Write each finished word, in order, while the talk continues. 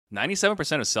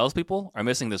97% of salespeople are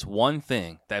missing this one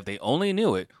thing that, if they only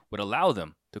knew it, would allow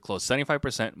them to close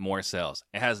 75% more sales.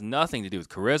 It has nothing to do with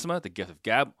charisma, the gift of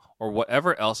gab, or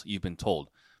whatever else you've been told.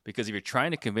 Because if you're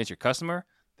trying to convince your customer,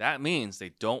 that means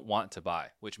they don't want to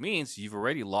buy, which means you've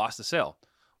already lost the sale.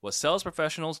 What sales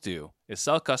professionals do is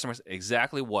sell customers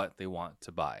exactly what they want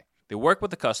to buy. They work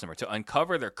with the customer to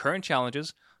uncover their current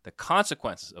challenges, the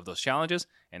consequences of those challenges,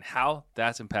 and how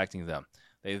that's impacting them.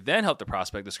 They then help the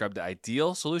prospect describe the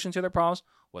ideal solution to their problems,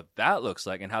 what that looks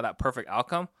like, and how that perfect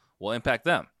outcome will impact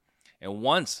them. And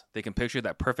once they can picture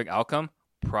that perfect outcome,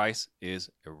 price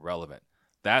is irrelevant.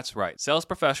 That's right. Sales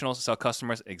professionals sell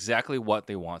customers exactly what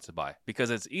they want to buy because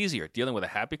it's easier dealing with a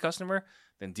happy customer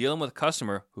than dealing with a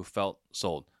customer who felt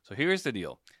sold. So here's the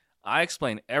deal. I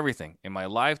explain everything in my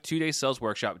live 2-day sales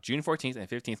workshop, June 14th and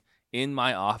 15th in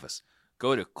my office.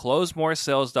 Go to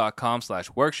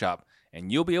closemoresales.com/workshop and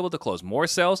you'll be able to close more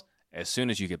sales as soon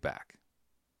as you get back.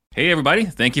 Hey, everybody.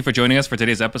 Thank you for joining us for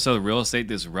today's episode of Real Estate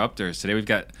Disruptors. Today we've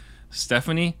got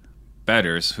Stephanie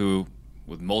Betters, who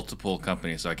with multiple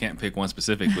companies, so I can't pick one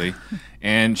specifically.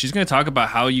 And she's going to talk about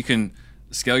how you can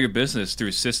scale your business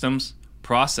through systems,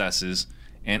 processes,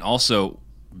 and also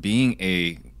being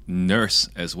a nurse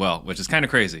as well, which is kind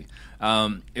of crazy.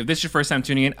 If this is your first time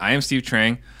tuning in, I am Steve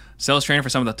Trang, sales trainer for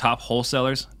some of the top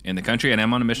wholesalers in the country, and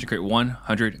I'm on a mission to create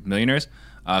 100 millionaires.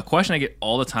 A question I get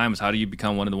all the time is, how do you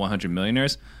become one of the 100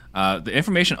 millionaires? The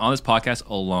information on this podcast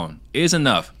alone is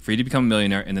enough for you to become a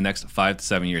millionaire in the next 5 to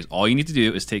 7 years. All you need to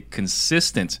do is take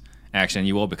consistent action, and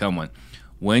you will become one.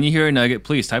 When you hear a nugget,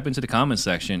 please type into the comments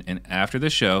section, and after the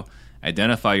show,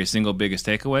 identify your single biggest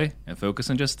takeaway and focus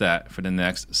on just that for the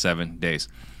next 7 days.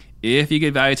 If you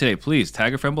get value today, please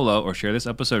tag a friend below or share this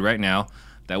episode right now.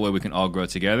 That way we can all grow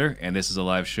together, and this is a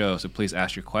live show, so please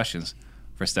ask your questions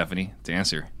for Stephanie to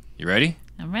answer. You ready?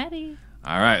 I'm ready.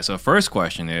 All right, so first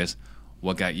question is,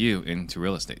 what got you into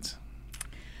real estate?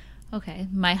 Okay,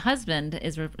 my husband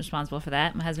is responsible for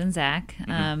that. My husband, Zach.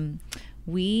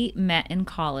 We met in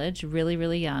college really,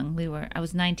 really young. I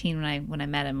was 19 when I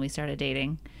met him. We started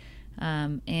dating.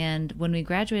 And when we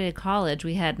graduated college,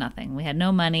 we had nothing. We had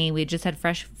no money. We just had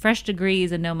fresh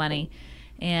degrees and no money.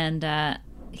 And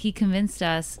he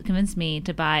convinced me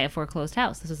to buy a foreclosed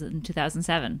house. This was in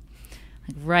 2007.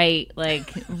 Right,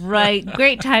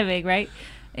 great timing, right?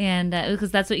 And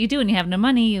because that's what you do when you have no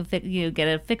money, you get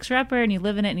a fixer-upper and you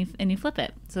live in it and you flip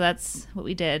it. So that's what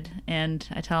we did. And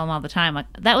I tell him all the time, like,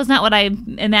 that was not what I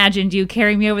imagined, you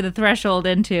carrying me over the threshold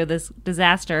into this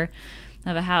disaster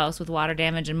of a house with water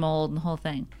damage and mold and the whole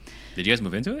thing. Did you guys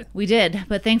move into it? We did,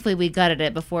 but thankfully we gutted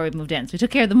it before we moved in. So we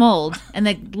took care of the mold, and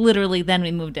then literally then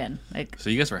we moved in. So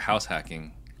you guys were house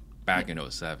hacking back in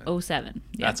 07. 07.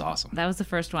 Yeah. That's awesome. That was the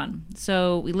first one.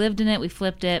 So we lived in it. We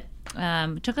flipped it.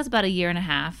 It took us about 1.5 years,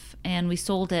 and we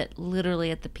sold it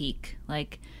literally at the peak.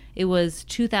 Like, it was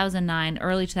 2009,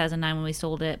 early 2009 when we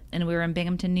sold it, and we were in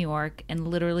Binghamton, New York, and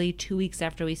literally 2 weeks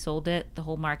after we sold it, the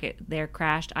whole market there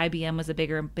crashed. IBM was a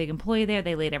big employee there.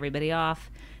 They laid everybody off.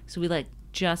 So we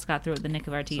just got through it with the nick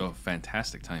of our teeth. So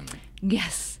fantastic timing.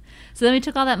 Yes. So then we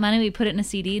took all that money, we put it in a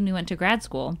CD, and we went to grad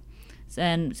school.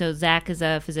 And so Zach is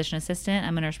a physician assistant.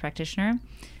 I'm a nurse practitioner.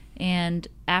 And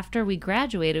after we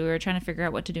graduated, we were trying to figure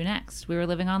out what to do next. We were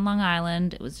living on Long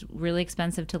Island. It was really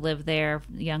expensive to live there.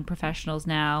 Young professionals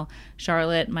now.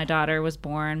 Charlotte, my daughter, was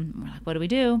born. We're like, what do we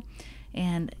do?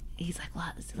 And he's like,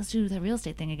 well, let's do the real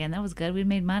estate thing again. That was good. We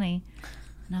made money.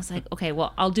 And I was like, okay,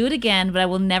 well, I'll do it again, but I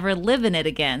will never live in it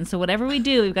again. So whatever we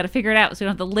do, we've got to figure it out so we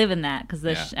don't have to live in that. Because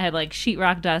I had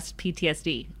sheetrock dust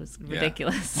PTSD. It was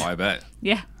ridiculous. Oh, I bet.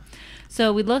 Yeah.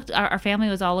 So we looked, our family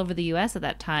was all over the U.S. at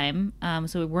that time,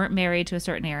 so we weren't married to a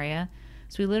certain area.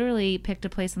 So we literally picked a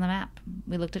place on the map.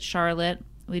 We looked at Charlotte.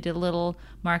 We did a little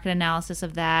market analysis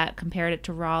of that, compared it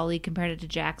to Raleigh, compared it to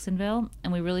Jacksonville,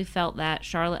 and we really felt that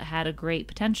Charlotte had a great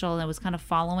potential, and it was kind of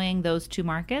following those two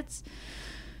markets.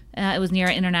 It was near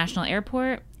an international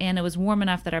airport, and it was warm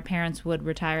enough that our parents would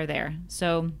retire there.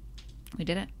 So we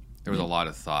did it. There was a lot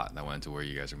of thought that went into where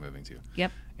you guys are moving to.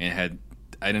 Yep. And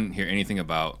I didn't hear anything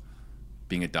about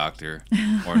being a doctor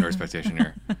or a nurse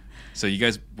practitioner. So you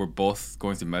guys were both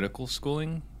going through medical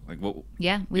schooling? Like what?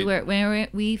 Yeah, we were.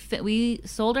 We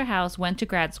sold our house, went to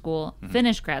grad school,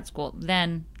 finished grad school,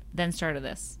 then started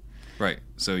this. Right.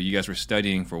 So you guys were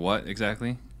studying for what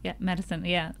exactly? Yeah, medicine.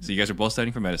 Yeah. So you guys were both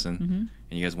studying for medicine,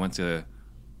 and you guys went to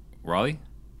Raleigh?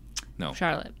 No.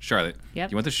 Charlotte. You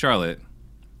Yep. went to Charlotte,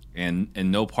 and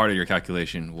no part of your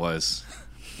calculation was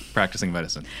practicing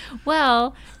medicine.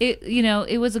 Well,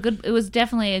 it was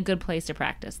definitely a good place to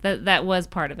practice. That was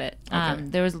part of it. Okay.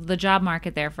 There was the job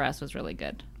market there for us was really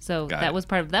good. So that was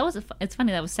part of that. It's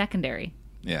funny, that was secondary.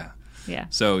 Yeah. Yeah.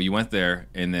 So you went there,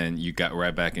 and then you got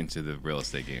right back into the real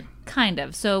estate game. Kind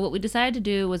of. So what we decided to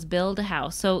do was build a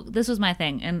house. So this was my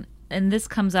thing, and this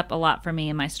comes up a lot for me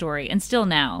in my story, and still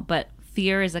now. But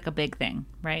fear is like a big thing,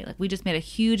 right? Like we just made a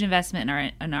huge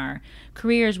investment in our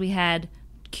careers. We had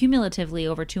cumulatively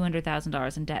over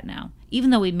 $200,000 in debt now. Even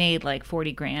though we made like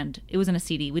 40 grand, it was in a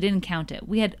CD. We didn't count it.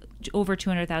 We had over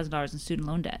 $200,000 in student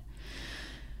loan debt.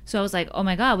 So I was like, oh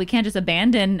my God, we can't just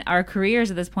abandon our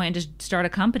careers at this point and just start a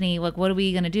company. Like, what are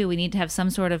we going to do? We need to have some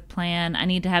sort of plan. I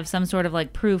need to have some sort of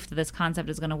like proof that this concept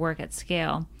is going to work at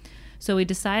scale. So we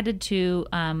decided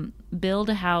to build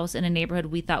a house in a neighborhood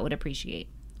we thought would appreciate.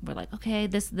 We're like, okay,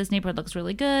 this neighborhood looks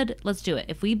really good. Let's do it.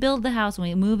 If we build the house and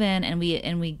we move in and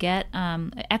we get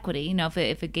equity, you know,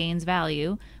 if it gains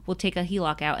value, we'll take a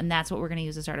HELOC out, and that's what we're going to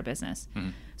use to start a business. Mm-hmm.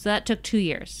 So that took 2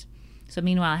 years. So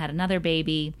meanwhile, I had another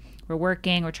baby. We're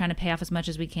working. We're trying to pay off as much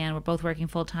as we can. We're both working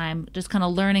full time, just kind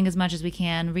of learning as much as we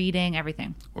can, reading,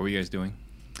 everything. What were you guys doing?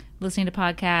 Listening to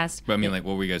podcasts. But I mean, like,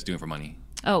 what were you guys doing for money?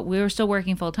 Oh, we were still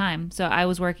working full time. So I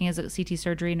was working as a CT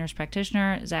surgery nurse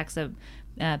practitioner. Zach's a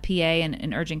PA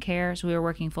in urgent care. So we were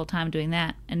working full time doing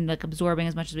that and like absorbing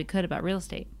as much as we could about real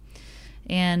estate.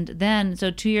 And then,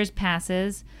 so 2 years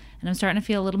passes, and I'm starting to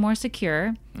feel a little more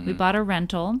secure. Mm-hmm. We bought a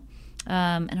rental,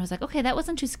 and I was like, okay, that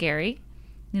wasn't too scary.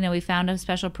 You know, we found a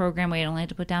special program where you only had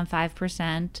to put down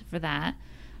 5% for that.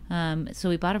 So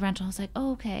we bought a rental. I was like,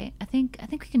 oh, okay, I think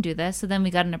we can do this. So then we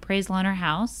got an appraisal on our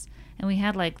house, and we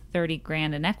had like 30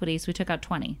 grand in equity, so we took out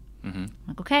 20. Mm-hmm. I'm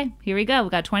like, okay, here we go. We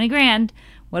got 20 grand.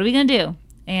 What are we gonna do?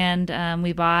 And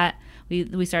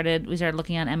we started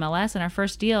looking on MLS, and our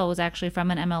first deal was actually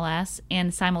from an MLS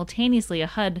and simultaneously a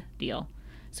HUD deal.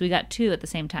 So we got 2 at the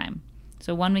same time.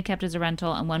 So one we kept as a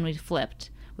rental, and one we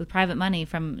flipped with private money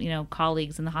from, you know,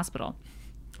 colleagues in the hospital,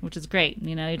 which is great.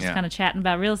 You know, you're just kind of chatting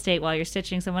about real estate while you're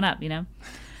stitching someone up, you know.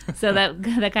 So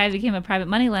that guy became a private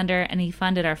money lender, and he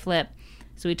funded our flip.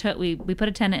 So we put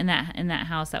a tenant in that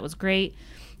house. That was great.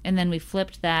 And then we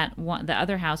flipped the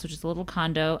other house, which is a little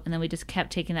condo, and then we just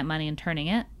kept taking that money and turning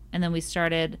it. And then we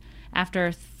started,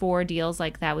 after 4 deals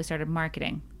like that, we started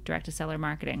marketing, direct to seller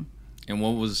marketing. And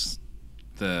what was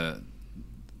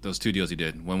those 2 deals you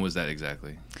did? When was that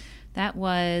exactly? That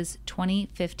was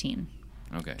 2015.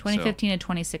 Okay. 2015 and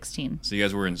 2016. So you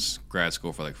guys were in grad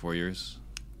school for like 4 years?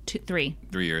 3.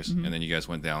 3 years. Mm-hmm. And then you guys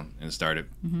went down and started.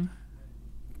 Mm-hmm.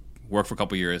 Worked for a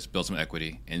couple years, built some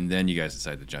equity, and then you guys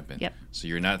decided to jump in. Yep. So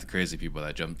you're not the crazy people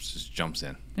that jumps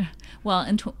in. Well,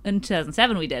 in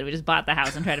 2007 we did. We just bought the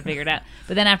house and tried to figure it out.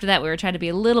 But then after that, we were trying to be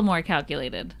a little more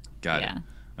calculated. Got it.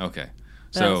 Okay.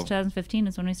 So 2015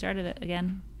 is when we started it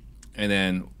again. And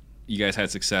then you guys had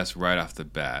success right off the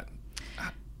bat.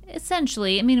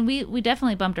 Essentially, I mean, we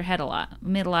definitely bumped our head a lot.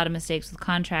 We made a lot of mistakes with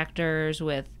contractors,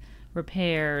 with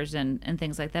repairs, and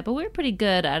things like that. But we were pretty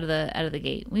good out of the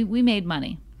gate. We made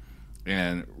money.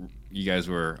 And you guys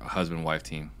were a husband-wife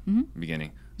team in the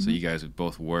beginning. So you guys would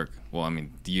both work. Well, I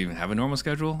mean, do you even have a normal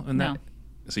schedule in that? No.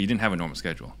 So you didn't have a normal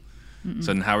schedule. Mm-mm.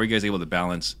 So then how were you guys able to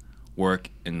balance work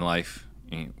and life?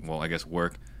 Well, I guess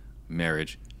work,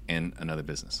 marriage, and another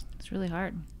business. It's really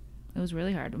hard. It was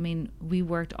really hard. I mean, we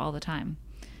worked all the time.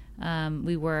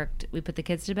 We put the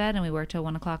kids to bed, and we worked till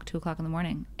 1 o'clock, 2 o'clock in the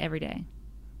morning every day.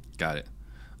 Got it.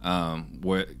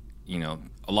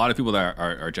 A lot of people that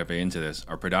are jumping into this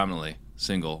are predominantly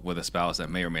single with a spouse that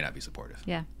may or may not be supportive.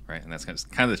 Yeah. Right? And that's kind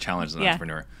of the challenge as an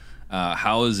entrepreneur.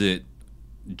 How is it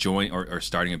joining or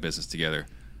starting a business together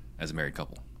as a married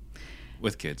couple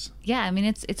with kids? Yeah, I mean,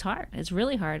 it's hard. It's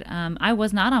really hard. I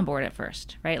was not on board at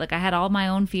first, right? Like I had all my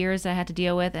own fears I had to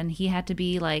deal with, and he had to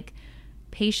be like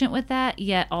patient with that,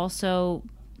 yet also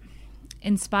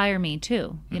inspire me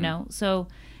too, you know? So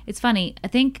it's funny. I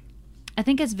think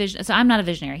as vision. So I'm not a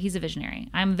visionary. He's a visionary.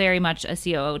 I'm very much a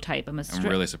COO type. I'm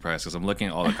really surprised because I'm looking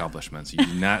at all the accomplishments. You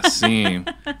do not seem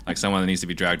like someone that needs to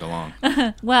be dragged along.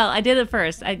 Well, I did at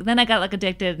first. Then I got like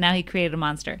addicted. Now he created a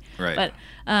monster. Right. But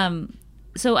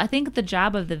so I think the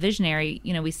job of the visionary,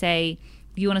 you know, we say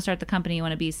you want to start the company, you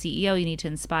want to be a CEO, you need to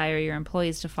inspire your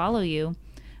employees to follow you.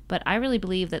 But I really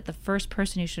believe that the first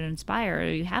person you should inspire, or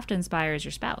you have to inspire, is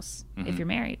your spouse if you're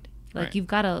married. Like right. You've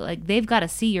got to, like, they've got to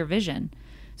see your vision.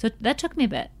 So that took me a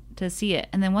bit to see it.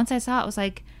 And then once I saw it, I was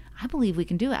like, I believe we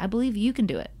can do it. I believe you can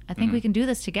do it. I think we can do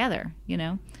this together, you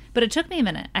know? But it took me a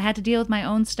minute. I had to deal with my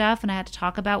own stuff, and I had to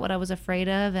talk about what I was afraid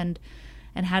of and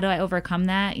how do I overcome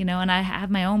that, you know? And I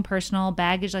have my own personal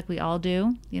baggage like we all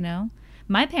do, you know?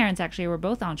 My parents actually were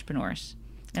both entrepreneurs.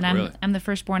 And I'm the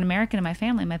firstborn American in my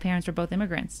family. My parents were both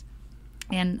immigrants.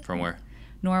 And from where?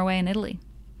 Norway and Italy.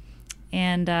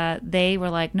 And they were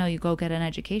like, no, you go get an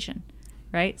education.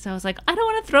 Right? So I was like, I don't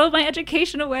want to throw my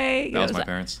education away. That was my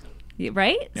parents.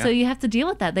 Right? Yeah. So you have to deal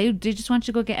with that. They just want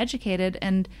you to go get educated,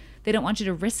 and they don't want you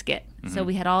to risk it. So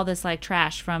we had all this like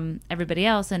trash from everybody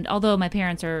else. And although my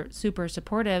parents are super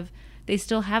supportive, they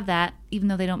still have that, even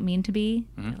though they don't mean to be.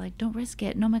 They're like, don't risk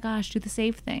it. No, my gosh, do the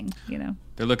safe thing, you know?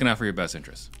 They're looking out for your best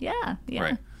interests. Yeah. Yeah.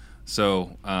 Right.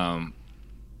 So,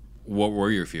 what were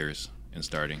your fears in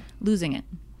starting? Losing it.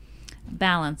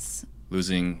 Balance.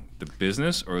 Losing the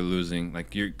business, or losing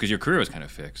like because your career was kind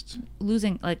of fixed.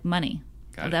 Losing like money.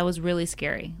 That was really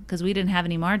scary because we didn't have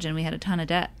any margin. We had a ton of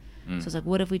debt. So it's like,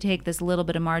 what if we take this little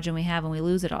bit of margin we have and we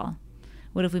lose it all?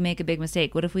 What if we make a big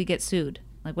mistake? What if we get sued?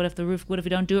 Like, what if we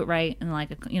don't do it right and like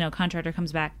a contractor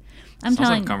comes back? Sounds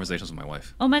like conversations with my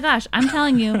wife. Oh my gosh, I'm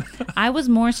telling you, I was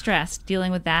more stressed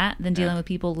dealing with that than dealing with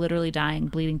people literally dying,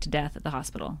 bleeding to death at the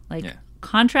hospital. Like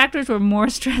contractors were more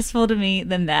stressful to me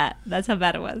than that. That's how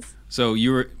bad it was. So we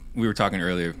were talking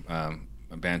earlier,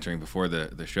 bantering before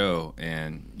the show,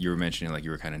 and you were mentioning like you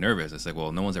were kind of nervous. It's like,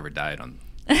 well, no one's ever died on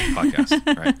the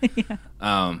podcast,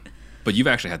 right? But you've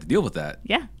actually had to deal with that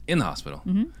in the hospital.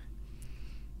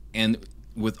 And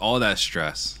with all that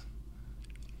stress,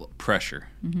 pressure,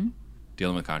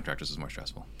 dealing with contractors is more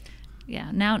stressful.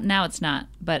 Yeah, now it's not,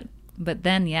 but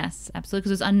then yes, absolutely,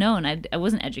 because it was unknown. I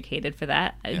wasn't educated for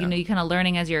that. You kind of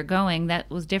learning as you're going. That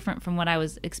was different from what I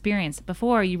was experienced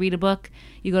before. You read a book,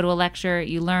 you go to a lecture,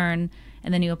 you learn,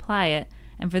 and then you apply it.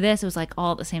 And for this, it was like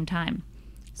all at the same time.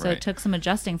 So it took some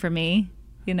adjusting for me,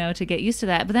 to get used to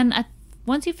that. But then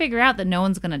once you figure out that no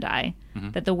one's going to die,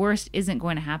 that the worst isn't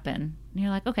going to happen, and you're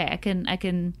like, okay, I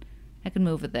can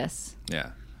move with this.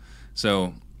 Yeah.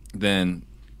 So then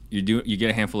you get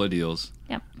a handful of deals.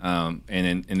 Yep. And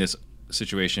in this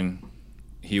situation,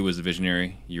 he was the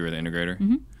visionary, you were the integrator.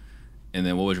 And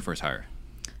then what was your first hire?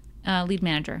 Lead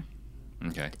manager.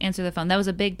 Okay. Answer the phone. That was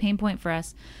a big pain point for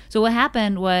us. So what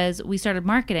happened was we started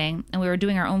marketing and we were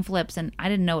doing our own flips, and I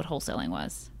didn't know what wholesaling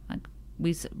was. Like,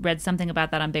 we read something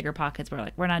about that on Bigger Pockets. We're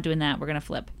like, we're not doing that. We're going to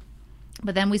flip.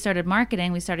 But then we started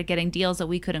marketing. We started getting deals that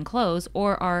we couldn't close,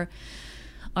 or our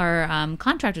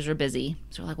contractors were busy.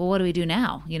 So we're like, well, what do we do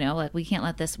now? Like, we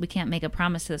can't make a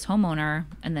promise to this homeowner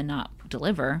and then not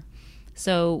deliver.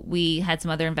 So we had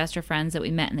some other investor friends that we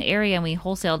met in the area, and we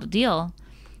wholesaled a deal.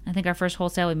 I think our first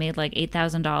wholesale, we made like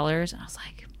 $8,000. And I was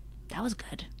like, that was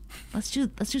good. Let's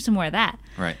do some more of that.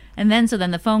 Right. And then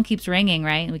the phone keeps ringing,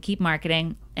 right? And we keep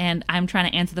marketing, and I'm trying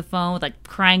to answer the phone with like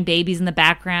crying babies in the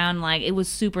background. Like, it was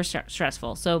super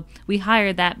stressful. So we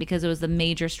hired that because it was the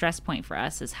major stress point for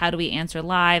us, is how do we answer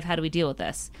live? How do we deal with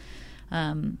this?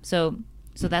 So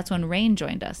that's when Rain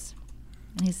joined us,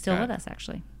 and he's still with us,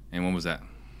 actually. And when was that?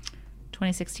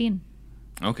 2016.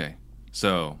 Okay.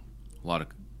 So a lot of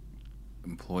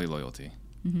employee loyalty.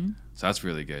 So that's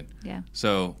really good. Yeah.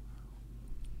 So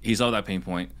he saw that pain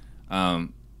point.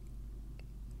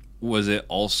 Was it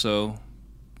also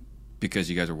because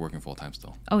you guys were working full time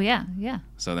still? Oh yeah, yeah.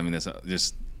 So I mean, there's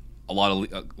just a lot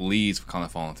of leads kind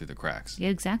of falling through the cracks. Yeah,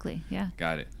 exactly. Yeah.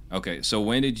 Got it. Okay, so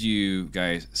when did you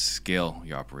guys scale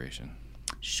your operation?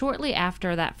 Shortly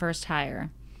after that first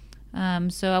hire.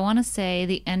 So I want to say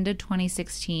the end of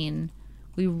 2016,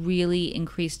 we really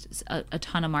increased a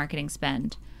ton of marketing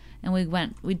spend, and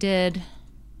we did,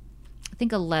 I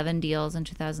think, 11 deals in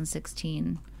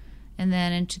 2016, and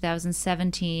then in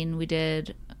 2017 we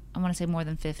did, I want to say, more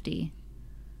than 50,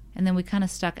 and then we kind of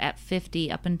stuck at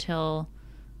 50 up until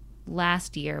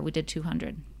last year. We did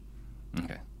 200.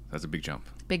 Okay, that's a big jump.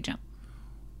 Big jump.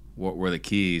 What were the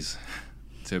keys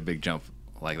to a big jump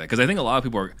like that? Because I think a lot of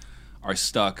people are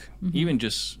stuck, even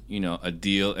just a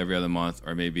deal every other month,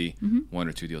 or maybe one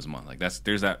or two deals a month. Like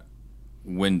there's that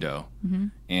window,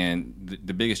 and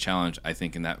the biggest challenge I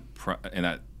think in that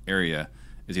area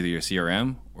is either your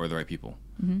CRM or the right people.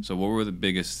 So what were the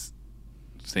biggest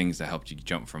things that helped you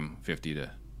jump from 50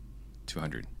 to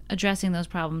 200? Addressing those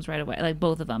problems right away, like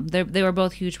both of them. They were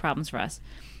both huge problems for us.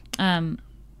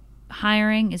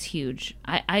 Hiring is huge.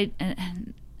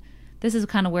 And this is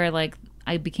kind of where like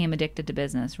I became addicted to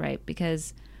business, right?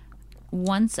 Because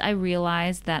once I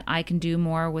realized that I can do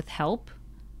more with help,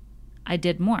 I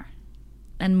did more.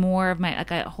 And more of my,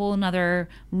 like, a whole nother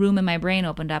room in my brain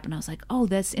opened up, and I was like, oh,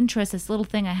 this interest, this little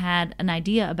thing I had an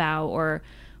idea about or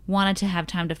wanted to have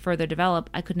time to further develop,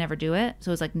 I could never do it. So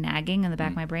it was like nagging in the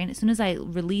back of my brain. As soon as I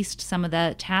released some of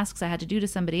the tasks I had to do to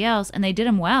somebody else, and they did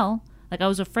them well, like I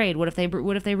was afraid, what if they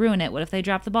ruin it? What if they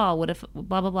drop the ball? What if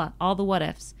blah, blah, blah, all the what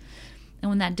ifs. And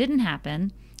when that didn't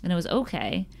happen, and it was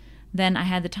okay, then I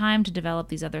had the time to develop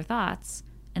these other thoughts,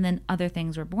 and then other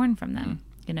things were born from them,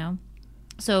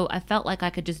 So I felt like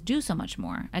I could just do so much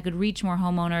more. I could reach more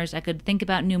homeowners. I could think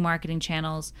about new marketing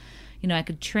channels. I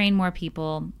could train more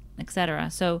people, etc.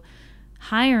 So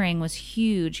hiring was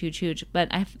huge, huge, huge. But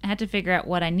I had to figure out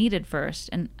what I needed first.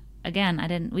 And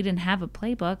again, we didn't have a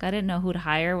playbook. I didn't know who to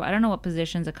hire. I don't know what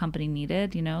positions a company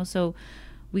needed, so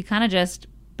we kind of just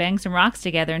banged some rocks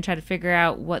together and tried to figure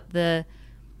out what the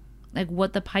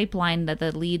pipeline that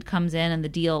the lead comes in and the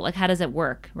deal, like how does it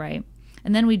work, right?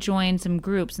 And then we joined some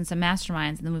groups and some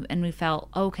masterminds, and we felt,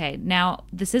 okay, now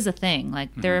this is a thing.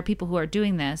 Like there are people who are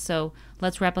doing this, so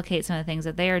let's replicate some of the things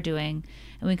that they are doing.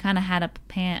 And we kind of had a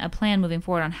plan moving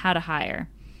forward on how to hire.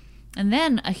 And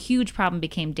then a huge problem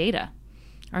became data.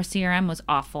 Our CRM was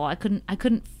awful. I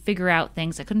couldn't figure out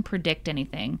things. I couldn't predict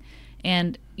anything.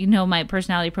 And my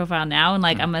personality profile now, and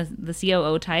I'm the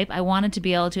COO type. I wanted to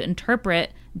be able to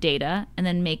interpret data and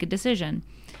then make a decision.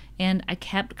 And I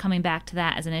kept coming back to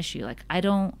that as an issue. Like, I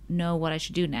don't know what I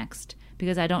should do next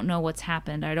because I don't know what's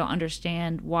happened. I don't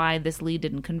understand why this lead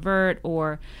didn't convert,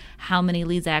 or how many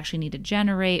leads I actually need to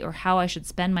generate, or how I should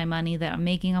spend my money that I'm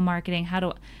making on marketing.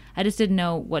 I just didn't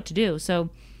know what to do.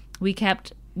 So we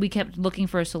kept looking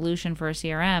for a solution for a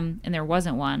CRM, and there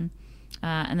wasn't one.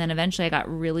 And then eventually I got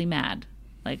really mad.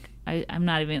 I'm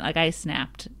not even, I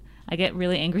snapped. I get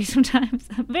really angry sometimes.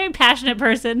 I'm a very passionate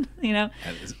person,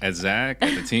 At Zach,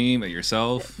 at the team, at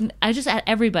yourself? At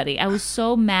everybody. I was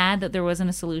so mad that there wasn't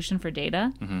a solution for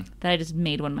data that I just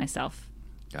made one myself.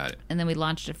 Got it. And then we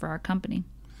launched it for our company.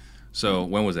 So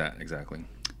when was that exactly?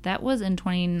 That was in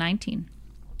 2019.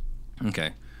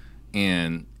 Okay.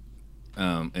 And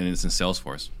it's in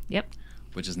Salesforce. Yep.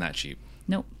 Which is not cheap.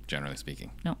 Nope. Generally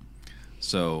speaking. Nope.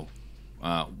 So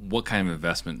what kind of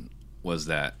investment was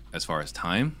that as far as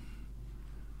time,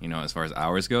 as far as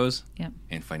hours goes? Yep.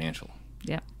 And financial?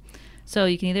 Yep. So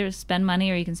you can either spend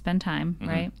money or you can spend time,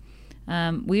 right?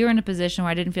 We were in a position where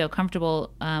I didn't feel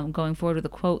comfortable going forward with a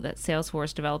quote that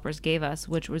Salesforce developers gave us,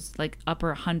 which was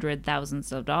upper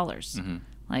 $100,000s of dollars.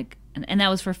 And that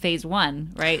was for phase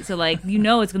 1, right? So it's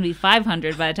going to be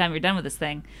 500 by the time you're done with this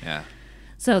thing. Yeah.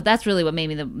 So that's really what made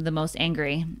me the most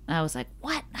angry. I was like,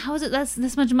 what? How is it that's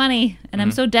this much money? And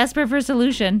I'm so desperate for a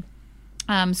solution.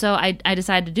 So I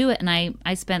decided to do it, and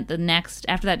I spent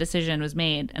after that decision was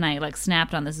made, and I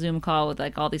snapped on this Zoom call with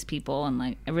all these people,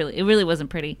 and it really wasn't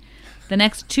pretty. The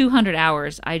next 200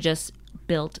 hours, I just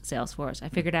built Salesforce. I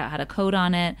figured out how to code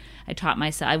on it. I taught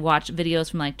myself. I watched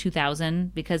videos from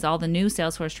 2000, because all the new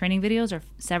Salesforce training videos are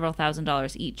several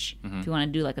 $1,000s each. If you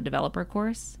want to do a developer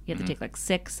course, you have to take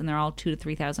 6, and they're all $2,000 to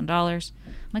 $3,000.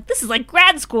 I'm like, this is like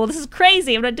grad school. This is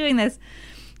crazy. I'm not doing this.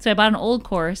 So I bought an old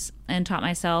course and taught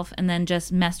myself, and then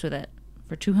just messed with it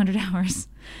for 200 hours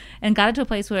and got it to a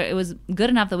place where it was good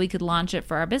enough that we could launch it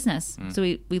for our business. So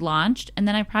we launched, and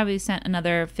then I probably spent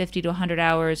another 50 to 100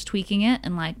 hours tweaking it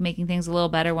and making things a little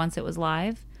better once it was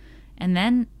live. And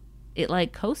then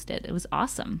it coasted. It was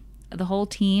awesome. The whole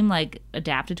team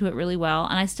adapted to it really well,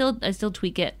 and I still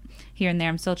tweak it here and there.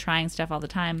 I'm still trying stuff all the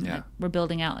time. Yeah. We're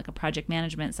building out a project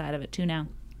management side of it too now.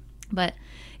 But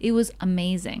it was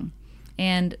amazing.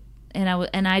 And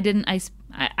I spent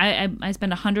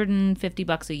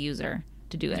 $150 a user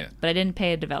to do it, but I didn't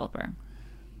pay a developer.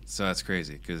 So that's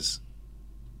crazy, because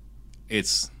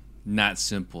it's not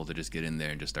simple to just get in there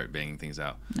and just start banging things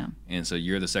out. No. And so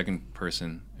you're the second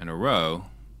person in a row.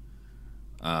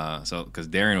 Because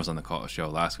Darren was on the show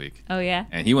last week. Oh yeah.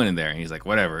 And he went in there and he's like,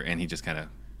 whatever, and he just kind of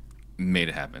made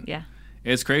it happen. Yeah.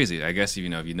 It's crazy. I guess if you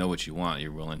know what you want,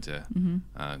 you're willing to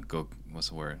go. What's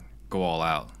the word? Go all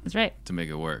out. That's right. To make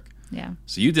it work. Yeah.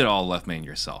 So you did all Left Main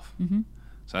yourself.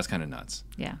 So that's kind of nuts.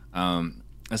 Yeah.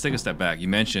 Let's take a step back. You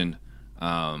mentioned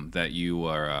that you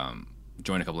were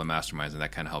joined a couple of masterminds, and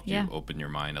that kind of helped you open your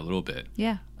mind a little bit.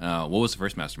 Yeah. What was the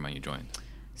first mastermind you joined?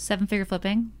 7-figure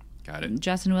flipping. Got it.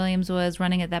 Justin Williams was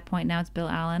running at that point. Now it's Bill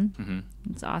Allen.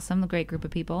 It's awesome. A great group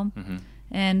of people.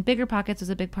 And Bigger Pockets was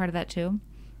a big part of that too.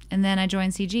 And then I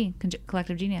joined CG,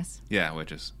 Collective Genius. Yeah,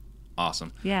 which is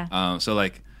awesome. Yeah.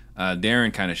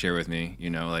 Darren kind of shared with me,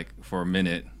 for a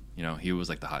minute, he was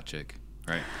the hot chick,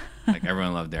 right?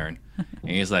 Everyone loved Darren.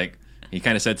 And he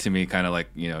kind of said to me,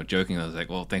 joking, I was like,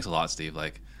 well, thanks a lot, Steve.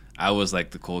 I was the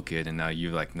cool kid, and now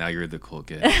you're the cool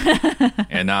kid.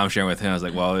 And now I'm sharing with him. I was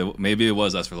like, well, maybe it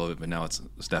was us for a little bit, but now it's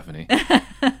Stephanie,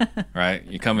 right?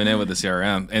 You're coming in with the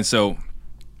CRM. And so,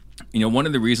 one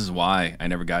of the reasons why I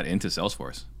never got into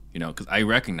Salesforce, because I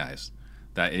recognize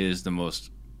that it is the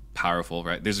most powerful,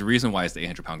 right? There's a reason why it's the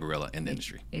 800-pound gorilla in the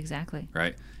industry. Exactly.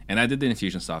 Right? And I did the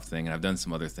Infusionsoft thing, and I've done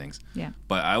some other things. Yeah.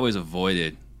 But I always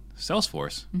avoided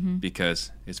Salesforce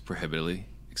because it's prohibitively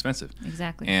expensive.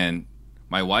 Exactly. And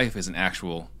my wife is an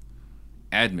actual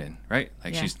admin, right?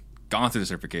 She's gone through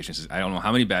the certifications. I don't know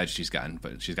how many badges she's gotten,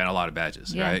 but she's got a lot of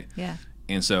badges, right? Yeah.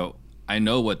 And so I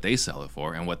know what they sell it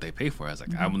for and what they pay for. I was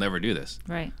like, I will never do this.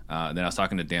 Right. Then I was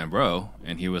talking to Dan Bro,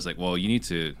 and he was like, well, you need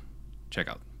to check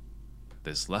out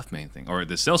this LeftMain thing or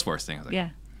this Salesforce thing. I was like, Yeah.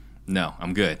 no,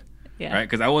 I'm good. Yeah. Right?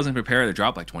 Because I wasn't prepared to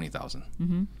drop like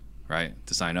 20,000, right,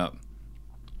 to sign up.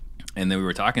 And then we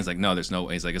were talking. It's like, no, there's no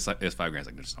way. He's like, it's $5 grand. It's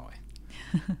like, there's no way.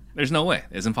 There's no way.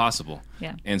 It's impossible.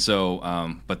 Yeah. And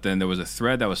so, but then there was a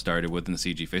thread that was started within the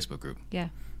CG Facebook group. Yeah.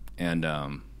 And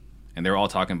they were all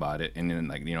talking about it. And then,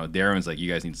 like, you know, Darren's like,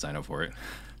 you guys need to sign up for it.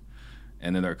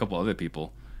 And then there are a couple other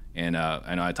people. And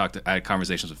I know I had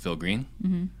conversations with Phil Green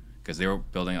because they were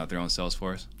building out their own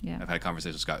Salesforce. Yeah. I've had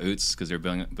conversations with Scott Oots because they're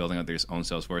building out their own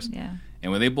Salesforce. Yeah.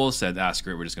 And when they both said,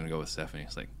 screw it, we're just going to go with Stephanie.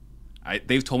 It's like,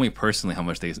 they've told me personally how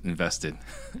much they invested.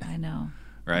 I know.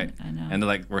 Right? I know. And they're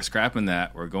like, we're scrapping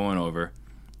that. We're going over.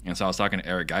 And so I was talking to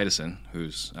Eric Gideson,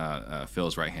 who's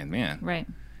Phil's right-hand man. Right.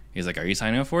 He's like, are you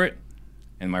signing up for it?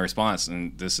 And my response,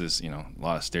 and this is, you know, a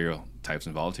lot of stereotypes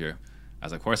involved here. I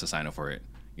was like, of course I sign up for it.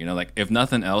 You know, like, if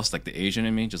nothing else, like the Asian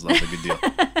in me just loves a good deal.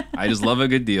 I just love a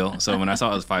good deal. So when I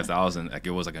saw it was 5,000, like,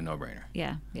 it was like a no-brainer.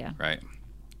 Yeah. Yeah. Right?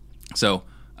 So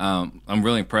I'm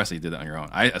really impressed that you did that on your own.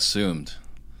 I assumed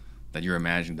that you were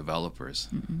managing developers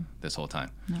this whole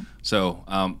time. No. So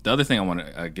the other thing I want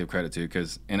to give credit to,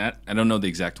 because, and I don't know the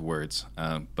exact words,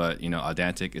 but, you know,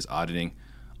 Audantic is auditing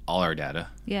all our data.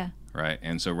 Yeah. Right?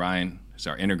 And so Ryan, who's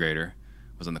our integrator,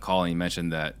 was on the call, and he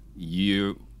mentioned that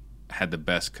you had the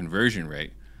best conversion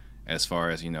rate as far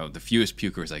as, you know, the fewest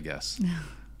pukers, I guess,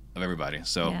 of everybody.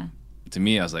 So to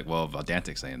me, I was like, well, if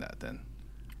Audantic's saying that, then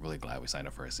really glad we signed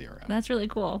up for a CRM. That's really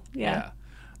cool. Yeah.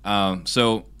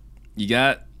 So you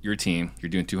got your team. You're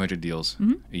doing 200 deals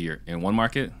a year in one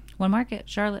market. One market,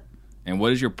 Charlotte. And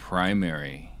what is your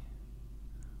primary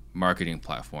marketing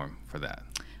platform for that?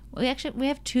 We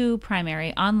have two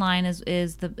primary. Online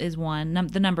is one,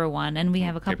 the number one, and we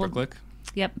have a couple. Pay-per-click?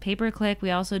 Yep, pay-per-click.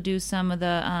 We also do some of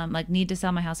the like need to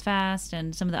sell my house fast,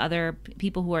 and some of the other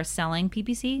people who are selling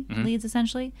PPC leads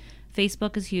essentially.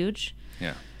 Facebook is huge.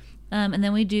 Yeah. And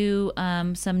then we do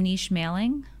some niche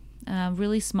mailing,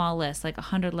 really small lists, like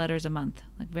 100 letters a month,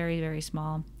 like very, very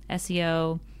small.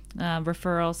 SEO,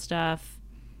 referral stuff,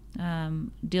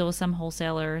 deal with some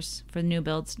wholesalers for new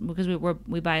builds because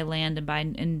we buy land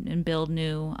and build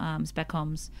new spec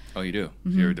homes. Oh, you do?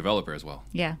 So you're a developer as well?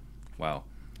 Yeah. Wow.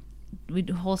 We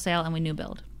do wholesale and we new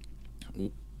build.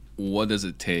 What does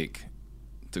it take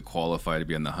to qualify to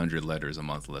be on the 100 letters a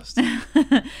month list?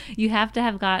 You have to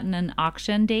have gotten an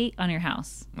auction date on your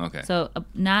house. Okay. So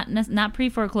not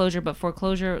pre-foreclosure, but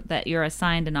foreclosure that you're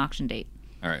assigned an auction date.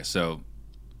 All right. So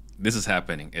this is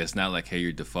happening. It's not like, hey,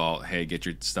 your default, hey, get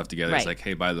your stuff together. Right. It's like,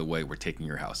 hey, by the way, we're taking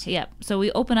your house. Yep. So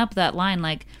we open up that line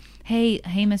like, hey,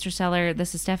 Mr. Seller,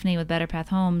 this is Stephanie with Better Path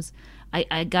Homes.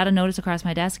 I got a notice across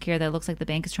my desk here that looks like the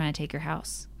bank is trying to take your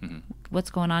house. What's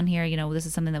going on here? You know, this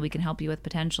is something that we can help you with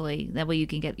potentially. That way you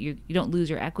can get you don't lose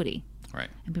your equity. Right.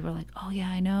 And people are like, oh yeah,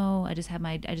 I know. I just have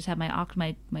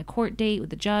my court date with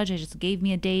the judge. I just gave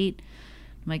me a date.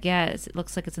 I'm like, yeah, it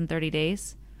looks like it's in 30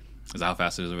 days. Is that how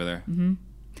fast it is over there?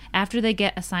 After they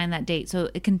get assigned that date, so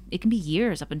it can be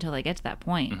years up until they get to that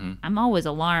point. I'm always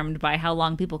alarmed by how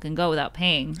long people can go without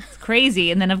paying. It's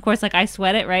crazy. And then of course, like I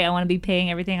sweat it, right? I want to be paying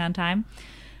everything on time,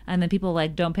 and then people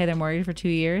like don't pay their mortgage for 2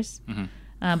 years.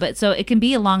 But so it can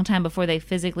be a long time before they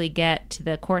physically get to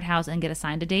the courthouse and get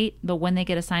assigned a date. But when they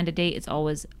get assigned a date, it's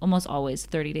almost always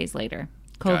 30 days later.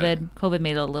 COVID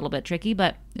made it a little bit tricky,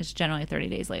 but it's generally 30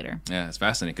 days later. Yeah, it's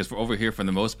fascinating because we're over here for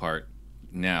the most part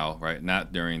now, right?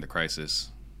 Not during the crisis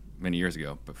many years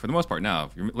ago, but for the most part now,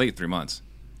 if you're late 3 months,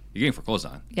 you're getting foreclosed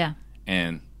on. Yeah.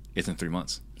 And it's in 3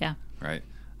 months. Yeah. Right?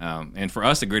 And for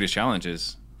us, the greatest challenge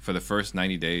is for the first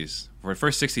 90 days, for the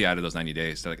first 60 out of those 90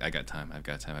 days, they're like, I've got time.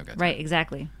 Right,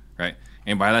 exactly. Right?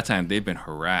 And by that time, they've been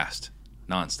harassed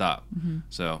nonstop.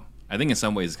 So I think in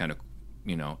some ways it's kind of,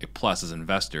 you know, a plus as an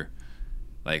investor.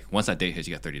 Like, once that date hits,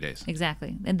 you got 30 days.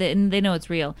 Exactly. And they know it's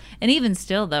real. And even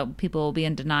still, though, people will be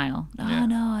in denial.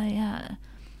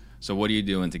 So what are you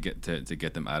doing to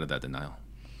get them out of that denial?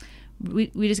 We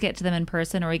just get to them in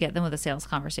person, or we get them with a sales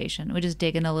conversation. We just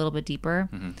dig in a little bit deeper,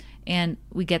 and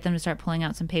we get them to start pulling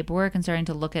out some paperwork and starting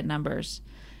to look at numbers.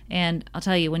 And I'll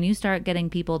tell you, when you start getting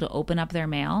people to open up their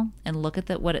mail and look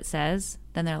at what it says,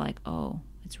 then they're like, oh,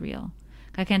 it's real.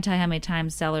 I can't tell you how many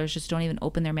times sellers just don't even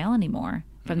open their mail anymore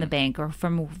from the bank or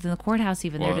from the courthouse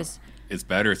even. Well, they're just... It's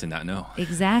better to not know.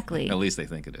 Exactly. At least they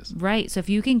think it is. Right. So if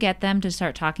you can get them to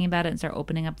start talking about it and start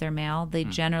opening up their mail, they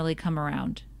generally come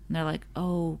around. And they're like,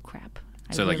 oh, crap.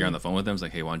 So like you're on the phone with them, it's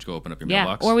like, hey, why don't you go open up your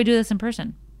mailbox? Or we do this in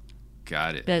person.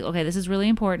 Got it. Be like, okay, this is really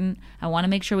important. I want to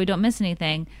make sure we don't miss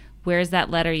anything. where's that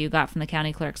letter you got from the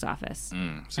county clerk's office? So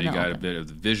And you they'll got open. a bit of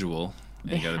the visual,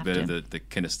 and They you got a have bit to. of the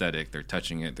kinesthetic. They're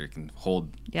touching it. They can hold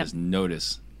Yep. this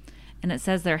notice. And it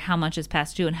says there how much is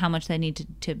past due and how much they need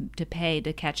to pay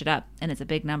to catch it up. And it's a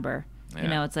big number. Yeah. You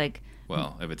know, it's like,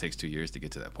 Well, if it takes 2 years to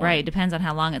get to that point. right, it depends on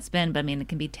how long it's been. But I mean, it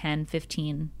can be 10,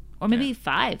 15, or maybe Yeah.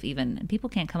 5 even. And people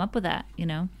can't come up with that, you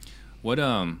know? What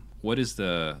is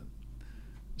the...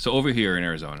 So over here in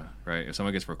Arizona, right, if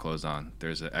someone gets foreclosed on,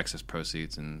 there's excess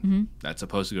proceeds, and that's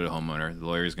supposed to go to the homeowner. The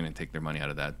lawyer is going to take their money out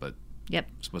of that, but Yep.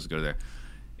 it's supposed to go to there.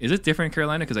 Is it different in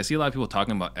Carolina? Because I see a lot of people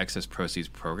talking about excess proceeds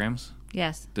programs.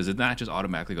 Yes. Does it not just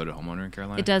automatically go to homeowner in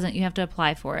Carolina? It doesn't. You have to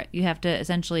apply for it. You have to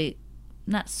essentially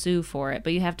not sue for it,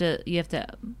 but you have to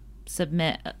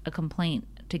submit a complaint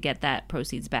to get that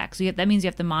proceeds back. So that means you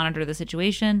have to monitor the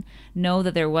situation, know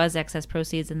that there was excess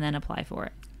proceeds, and then apply for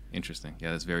it. Interesting.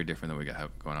 Yeah, that's very different than we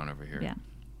got going on over here. Yeah.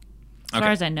 As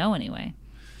far as I know, anyway.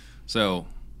 So,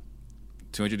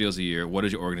 200 deals a year. What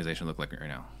does your organization look like right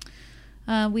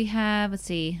now? We have, let's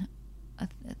see, I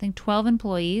think 12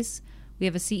 employees. We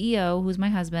have a CEO, who's my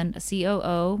husband, a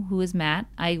COO, who is Matt.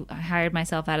 I hired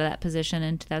myself out of that position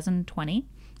in 2020,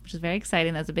 which is very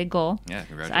exciting. That's a big goal. Yeah, So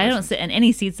congratulations. I don't sit in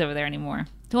any seats over there anymore.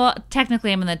 Well,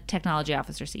 technically, I'm in the technology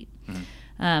officer seat.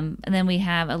 And then we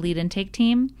have a lead intake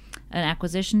team, an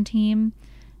acquisition team,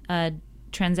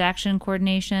 transaction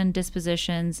coordination,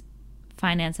 dispositions,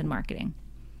 finance, and marketing.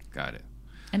 Got it.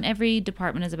 And every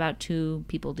department is about 2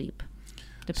 people deep.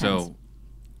 Depends. So,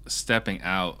 stepping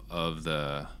out of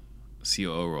the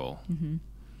COO role,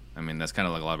 I mean, that's kind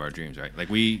of like a lot of our dreams, right? Like,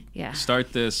 we Yeah.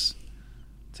 start this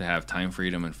to have time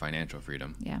freedom and financial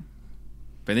freedom. Yeah.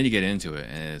 But then you get into it,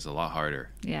 and it's a lot harder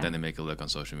Yeah. than they make it look on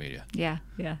social media. Yeah.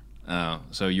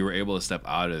 So you were able to step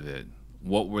out of it.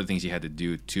 What were the things you had to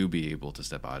do to be able to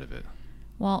step out of it?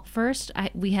 Well, first,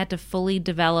 we had to fully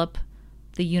develop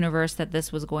the universe that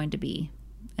this was going to be.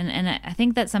 And I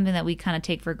think that's something that we kind of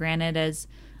take for granted as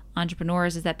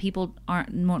entrepreneurs, is that people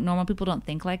normal people don't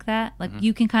think like that. Like,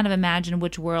 you can kind of imagine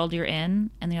which world you're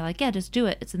in, and you're like, yeah, just do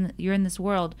it. You're in this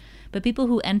world. But people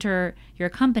who enter your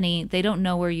company, they don't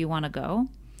know where you want to go.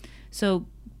 So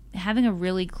having a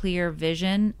really clear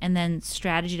vision and then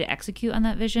strategy to execute on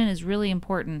that vision is really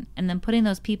important. And then putting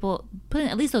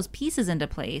at least those pieces into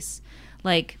place,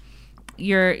 like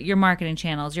your marketing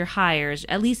channels, your hires,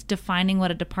 at least defining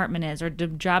what a department is or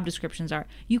job descriptions are.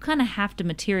 You kind of have to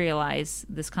materialize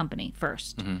this company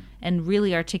first and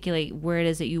really articulate where it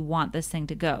is that you want this thing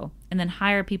to go, and then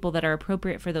hire people that are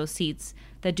appropriate for those seats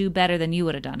that do better than you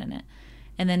would have done in it.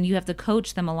 And then you have to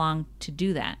coach them along to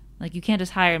do that. Like, you can't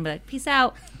just hire and be like, peace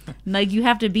out. Like, you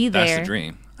have to be there. That's the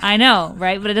dream. I know,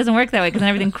 right? But it doesn't work that way because then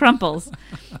everything crumples.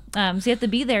 So you have to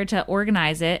be there to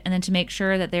organize it, and then to make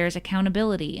sure that there's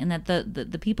accountability, and that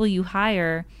the people you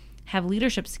hire have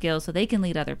leadership skills so they can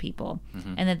lead other people,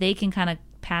 and that they can kind of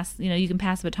pass, you can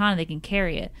pass the baton and they can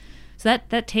carry it. So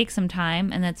that takes some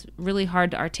time, and that's really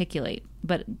hard to articulate.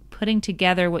 But putting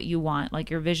together what you want, like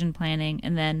your vision planning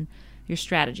and then your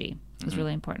strategy, is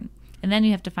really important. And then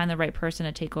you have to find the right person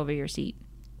to take over your seat.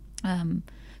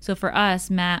 So for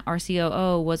us, Matt, our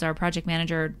COO, was our project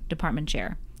manager, department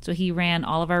chair. So he ran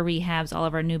all of our rehabs, all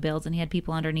of our new builds, and he had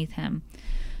people underneath him.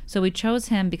 So we chose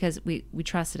him because we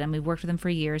trusted him. We worked with him for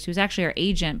years. He was actually our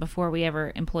agent before we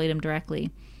ever employed him directly.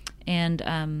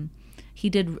 And he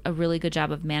did a really good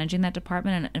job of managing that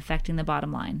department and affecting the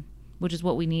bottom line, which is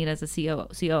what we need as a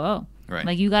COO. Right.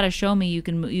 Like, you got to show me you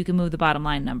can move the bottom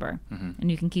line number,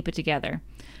 and you can keep it together.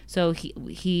 So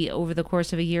he over the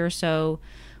course of a year or so,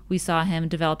 we saw him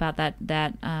develop out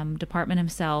that department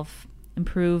himself,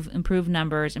 improve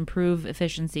numbers, improve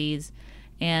efficiencies,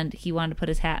 and he wanted to put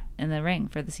his hat in the ring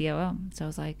for the COO. So I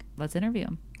was like, let's interview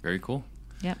him. Very cool.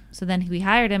 Yep. So then we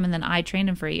hired him, and then I trained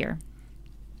him for a year,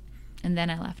 and then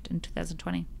I left in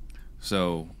 2020.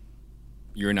 So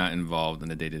you're not involved in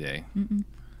the day-to-day,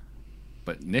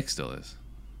 but Nick still is.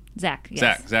 Zach,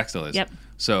 yes. Zach still is. Yep.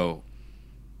 So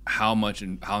how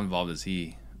involved is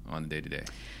he on the day-to-day?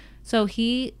 So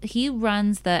he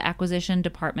runs the acquisition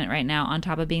department right now, on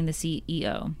top of being the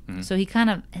CEO. So he's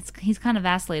kind of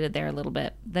vacillated there a little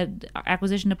bit. The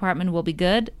acquisition department will be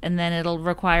good, and then it'll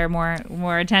require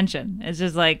more attention. It's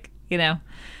just like,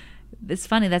 it's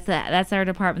funny. That's our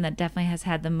department that definitely has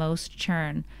had the most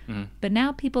churn. But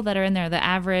now people that are in there, the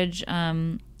average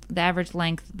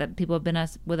length that people have been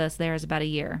with us there is about a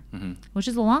year, which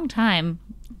is a long time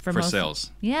for most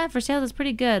sales. Yeah, for sales it's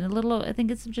pretty good. I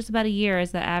think it's just about a year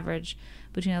is the average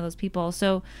between all those people.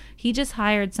 So he just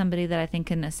hired somebody that I think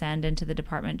can ascend into the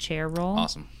department chair role.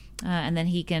 Awesome. And then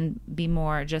he can be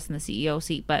more just in the CEO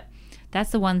seat. But that's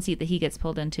the one seat that he gets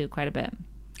pulled into quite a bit.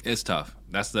 It's tough.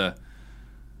 That's the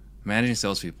managing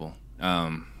salespeople.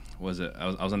 Was it? I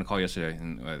was on the call yesterday,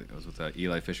 and I was with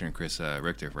Eli Fisher and Chris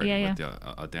Richter, right? Yeah, with the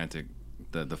Authentic,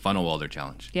 the funnel welder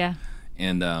challenge. Yeah.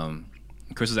 And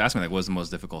Chris was asking me, like, what's the most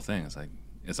difficult thing? It's like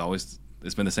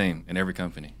it's been the same in every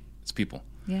company. It's people.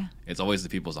 Yeah. It's always the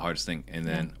people's the hardest thing, and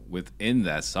then within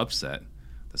that subset,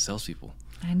 the salespeople.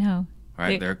 I know.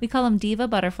 Right? We call them diva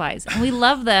butterflies, and we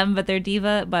love them, but they're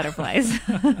diva butterflies.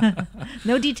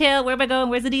 No detail. Where am I going?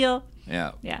 Where's the deal?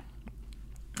 Yeah. Yeah.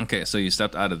 Okay, so you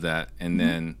stepped out of that, and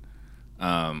then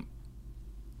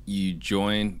you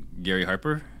joined Gary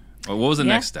Harper. Well, what was the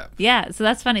next step? Yeah, so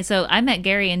that's funny. So I met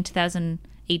Gary in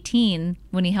 2018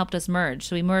 when he helped us merge.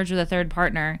 So we merged with a third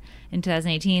partner in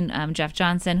 2018, Jeff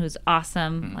Johnson, who's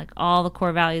awesome. Like all the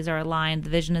core values are aligned. The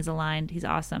vision is aligned. He's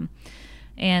awesome.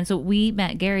 And so we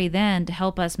met Gary then to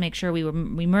help us make sure we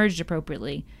merged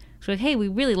appropriately. So we're like, hey, we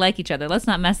really like each other. Let's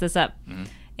not mess this up. Mm-hmm.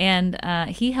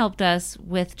 And he helped us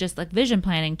with just like vision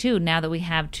planning too. Now that we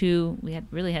had two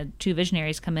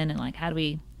visionaries come in and like, how do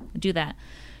we do that?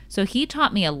 So he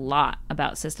taught me a lot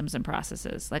about systems and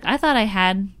processes. Like I thought I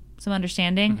had some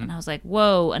understanding, and I was like,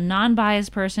 whoa, a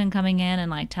non-biased person coming in and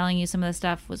like telling you some of the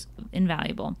stuff was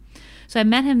invaluable. So I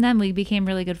met him then. We became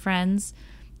really good friends.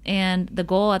 And the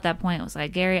goal at that point was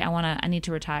like, Gary, I need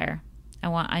to retire.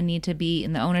 I need to be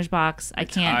in the owner's box. I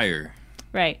can't retire.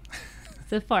 Right.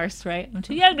 It's a farce, right? I'm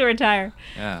too young to retire.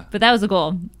 Yeah. But that was the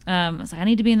goal. I was like, I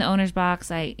need to be in the owner's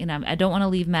box. I don't want to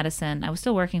leave medicine. I was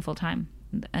still working full time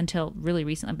until really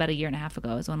recently, about a year and a half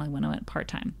ago is when I went part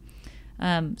time.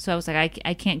 So I was like,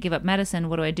 I can't give up medicine.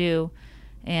 What do I do?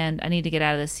 And I need to get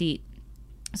out of the seat.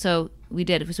 So we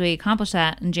did. So we accomplished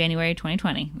that in January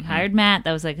 2020. We hired Matt.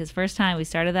 That was like his first time. We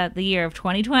started that the year of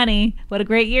 2020. What a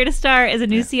great year to start as a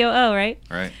new COO, right?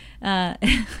 Right.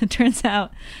 It turns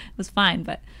out it was fine.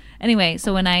 But anyway,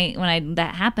 so when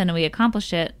that happened and we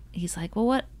accomplished it, he's like, well,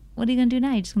 what are you going to do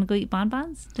now? You just going to go eat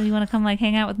bonbons? Do you want to come like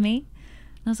hang out with me?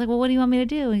 And I was like, well, what do you want me to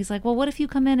do? And he's like, well, what if you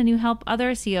come in and you help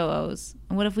other COOs?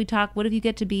 And what if you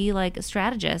get to be like a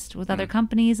strategist with other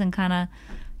companies and kind of,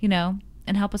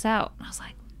 and help us out? And I was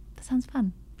like, that sounds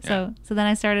fun. Yeah. So then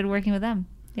I started working with them.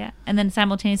 Yeah. And then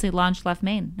simultaneously launched Left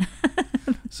Main.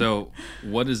 So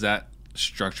what does that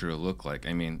structure look like?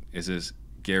 I mean, is this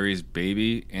Gary's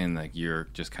baby and like you're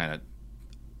just kind of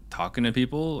talking to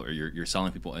people, or you're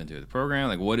selling people into the program?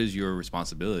 Like what is your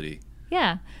responsibility?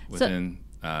 Yeah. Within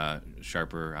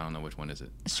Sharper, I don't know which one is it.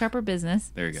 Sharper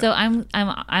Business. There you go. So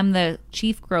I'm the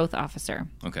Chief Growth Officer.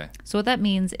 Okay. So what that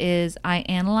means is I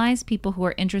analyze people who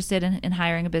are interested in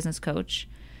hiring a business coach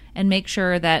and make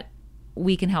sure that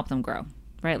we can help them grow,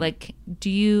 right? Like,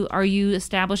 are you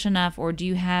established enough, or do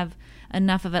you have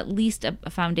enough of at least a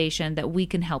foundation that we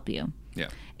can help you? Yeah.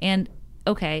 And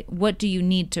okay, what do you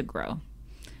need to grow?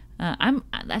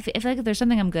 I feel like if there's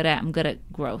something I'm good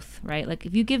at growth, right? Like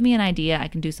if you give me an idea, I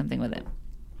can do something with it.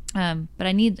 But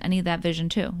I need that vision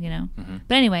too, Mm-hmm.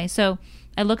 But anyway, so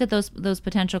I look at those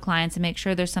potential clients and make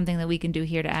sure there's something that we can do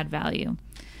here to add value.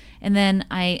 And then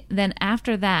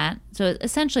after that, so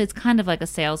essentially it's kind of like a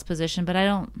sales position, but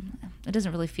it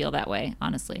doesn't really feel that way,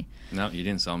 honestly. No, you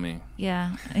didn't sell me.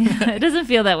 Yeah. It doesn't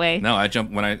feel that way. No, I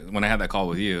jumped when I had that call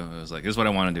with you. I was like, "This is what I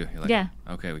want to do." You're like, yeah.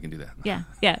 Okay, we can do that.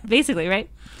 Yeah, basically, right?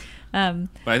 But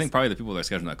I think probably the people that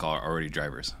are scheduling that call are already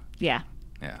drivers. Yeah.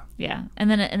 Yeah. Yeah. And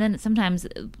then sometimes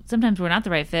we're not the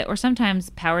right fit, or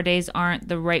sometimes Power Days aren't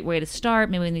the right way to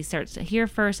start. Maybe we need to start here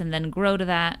first and then grow to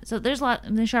that. So there's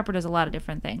Sharper does a lot of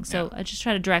different things. So I just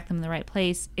try to direct them in the right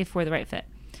place if we're the right fit.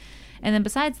 And then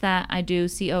besides that, I do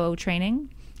COO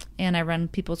training, and I run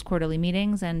people's quarterly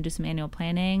meetings and do some annual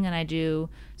planning, and I do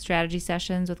strategy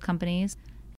sessions with companies,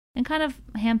 and kind of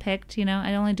handpicked,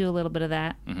 I only do a little bit of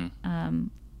that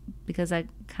because I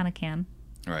kind of can.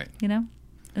 Right.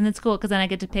 And it's cool because then I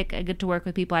get to work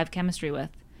with people I have chemistry with.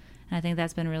 And I think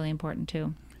that's been really important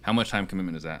too. How much time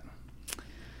commitment is that?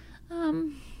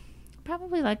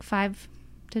 Probably like 5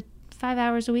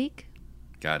 hours a week.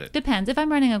 Got it. Depends. If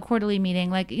I'm running a quarterly meeting,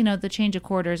 like, the change of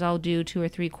quarters, I'll do 2 or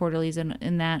 3 quarterlies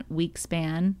in that week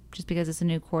span just because it's a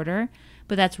new quarter.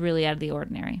 But that's really out of the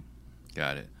ordinary.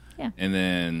 Got it. Yeah. And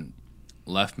then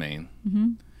Left Main.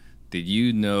 Mm-hmm. Did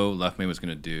you know Left Main was going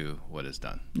to do what it's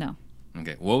done? No.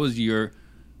 Okay. What was your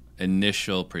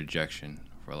initial projection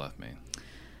for Left Main?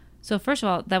 So first of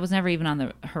all, that was never even on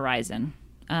the horizon.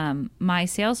 My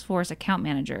Salesforce account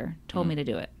manager told me to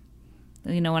do it.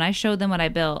 When I showed them what I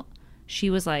built, she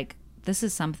was like, this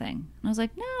is something. And I was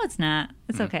like, no, it's not.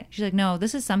 It's okay. She's like, no,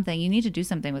 this is something. You need to do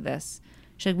something with this.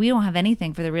 She's like, we don't have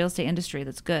anything for the real estate industry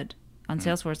that's good on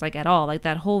Salesforce, like at all. Like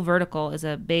that whole vertical is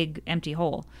a big empty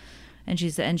hole. And she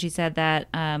said that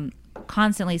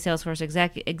constantly Salesforce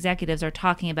executives are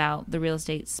talking about the real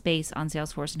estate space on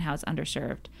Salesforce and how it's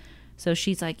underserved. So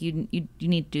she's like, you need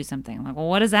to do something. I'm like, well,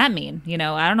 what does that mean?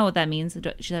 I don't know what that means.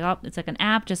 She's like, oh, it's like an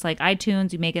app, just like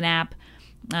iTunes. You make an app,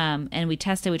 and we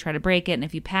test it. We try to break it, and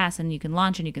if you pass, then you can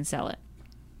launch and you can sell it.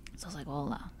 So I was like,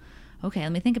 well, okay,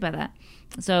 let me think about that.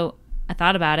 So I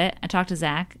thought about it. I talked to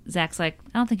Zach. Zach's like,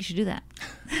 I don't think you should do that.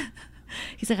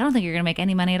 He's like, I don't think you're going to make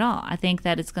any money at all. I think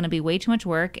that it's going to be way too much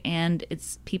work, and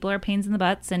people are pains in the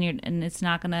butts, and it's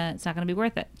not gonna be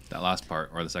worth it. That last part,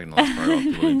 or the second to last part, of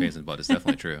people being pains in the butt, is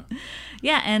definitely true.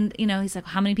 Yeah, and he's like,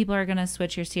 how many people are going to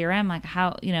switch your CRM? Like,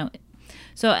 how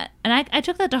So, and I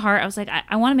took that to heart. I was like,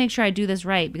 I want to make sure I do this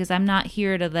right, because I'm not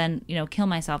here to then kill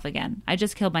myself again. I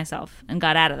just killed myself and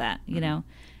got out of that,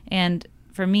 And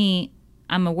for me,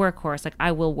 I'm a workhorse. Like,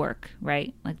 I will work,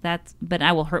 right? Like but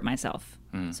I will hurt myself.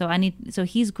 So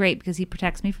he's great because he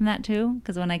protects me from that too.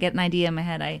 Because when I get an idea in my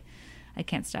head, I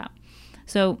can't stop.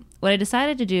 So what I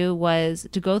decided to do was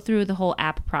to go through the whole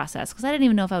app process, because I didn't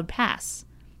even know if I would pass.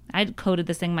 I coded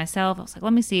this thing myself. I was like,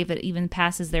 let me see if it even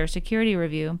passes their security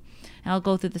review. And I'll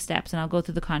go through the steps, and I'll go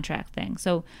through the contract thing.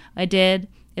 So I did.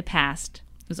 It passed.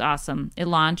 It was awesome. It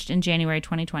launched in January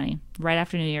 2020, right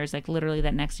after New Year's, like literally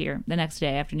the next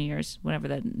day after New Year's, whatever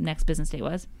the next business day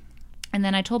was. And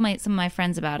then I told some of my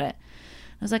friends about it.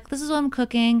 I was like, this is what I'm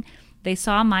cooking. They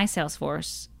saw my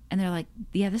Salesforce, and they're like,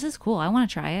 yeah, this is cool. I want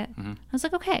to try it. I was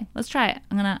like, okay, let's try it.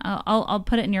 I'll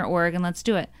put it in your org, and let's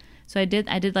do it. So I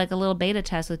did like a little beta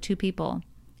test with 2 people,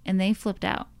 and they flipped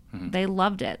out. They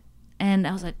loved it. And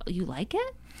I was like, oh, you like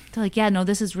it? They're like, yeah, no,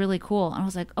 this is really cool. And I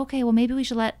was like, okay, well, maybe we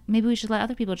should let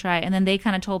other people try it. And then they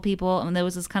kind of told people, and there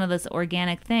was this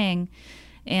organic thing.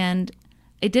 And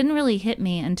it didn't really hit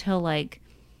me until like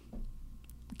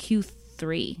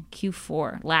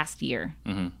Q4 last year,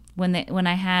 when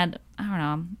I had, I don't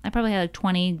know, I probably had like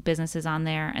 20 businesses on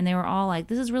there, and they were all like,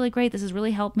 this is really great. This has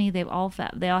really helped me. They all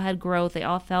had growth. They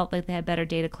all felt like they had better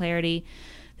data clarity.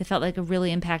 They felt like it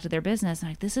really impacted their business. I'm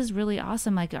like, this is really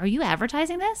awesome. Like, are you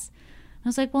advertising this? I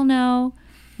was like, well, no.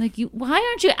 Like, why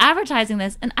aren't you advertising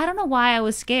this? And I don't know why I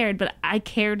was scared, but I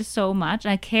cared so much.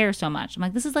 And I care so much. I'm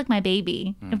like, this is like my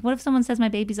baby. What if someone says my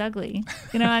baby's ugly?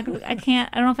 I can't,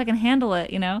 I don't know if I can handle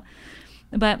it,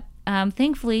 But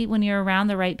thankfully, when you're around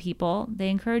the right people, they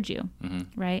encourage you,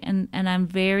 right? And I'm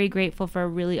very grateful for a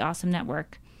really awesome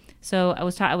network. So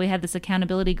we had this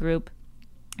accountability group,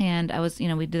 and I was, we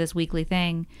did this weekly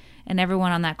thing, and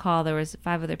everyone on that call, there was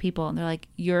 5 other people, and they're like,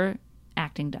 you're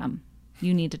acting dumb.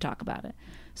 You need to talk about it.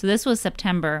 So this was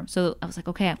September. So I was like,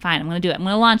 okay, fine. I'm going to do it. I'm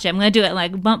going to launch it. I'm going to do it.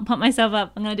 Like, pump myself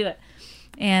up. I'm going to do it.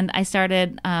 And I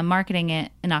started marketing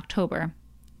it in October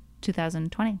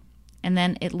 2020. And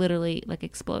then it literally like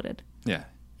exploded. Yeah.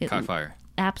 It caught fire.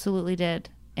 Absolutely did.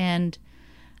 And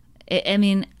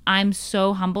I'm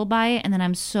so humbled by it. And then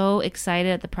I'm so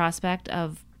excited at the prospect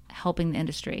of helping the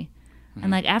industry. And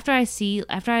like, after I've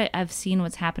seen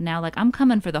what's happened now, like, I'm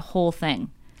coming for the whole thing,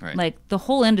 right. Like the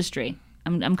whole industry.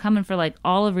 I'm coming for like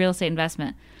all of real estate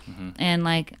investment. And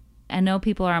like, I know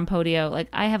people are on Podio. Like,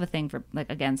 I have a thing for like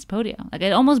against Podio. Like,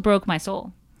 it almost broke my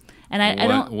soul. And I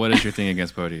don't. What is your thing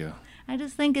against Podio? I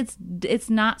just think it's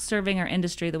not serving our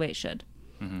industry the way it should.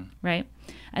 Right?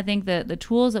 I think that the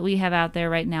tools that we have out there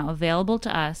right now available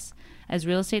to us as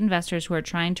real estate investors who are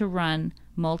trying to run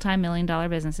multi-million-dollar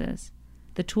businesses,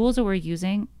 the tools that we're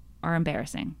using are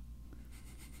embarrassing.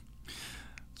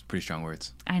 It's pretty strong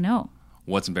words. I know.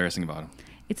 What's embarrassing about them?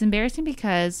 It's embarrassing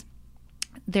because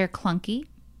they're clunky.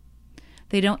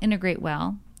 They don't integrate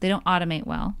well. They don't automate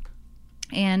well.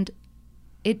 And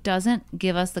it doesn't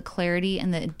give us the clarity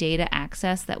and the data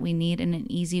access that we need in an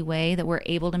easy way that we're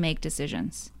able to make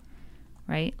decisions,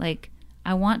 right? Like,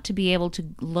 I want to be able to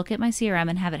look at my CRM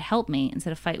and have it help me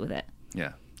instead of fight with it.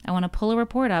 Yeah. I want to pull a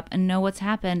report up and know what's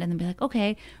happened and then be like,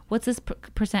 okay, what's this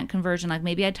percent conversion? Like,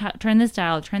 maybe I turn this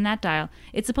dial, turn that dial.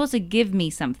 It's supposed to give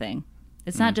me something.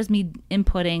 It's not just me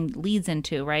inputting leads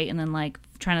into, right? And then like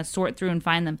trying to sort through and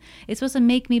find them. It's supposed to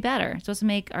make me better. It's supposed to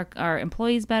make our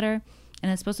employees better,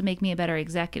 and it's supposed to make me a better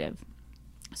executive.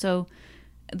 So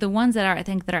the ones that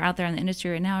are out there in the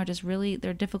industry right now are just really,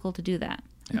 they're difficult to do that.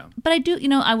 Yeah. But I do,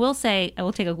 I will take a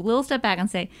little step back and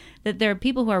say that there are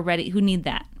people who are ready, who need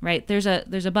that, right? There's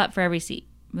a butt for every seat.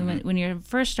 When you're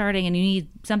first starting and you need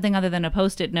something other than a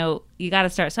Post-it note, you got to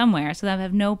start somewhere. So I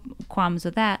have no qualms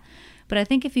with that. But I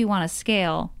think if you want to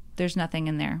scale, there's nothing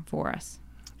in there for us.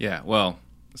 Yeah, well,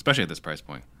 especially at this price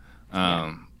point.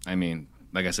 I mean,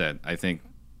 like I said, I think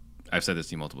I've said this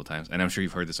to you multiple times, and I'm sure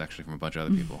you've heard this actually from a bunch of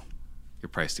other people. You're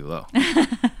priced too low.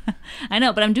 I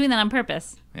know, but I'm doing that on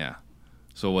purpose. Yeah.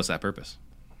 So what's that purpose?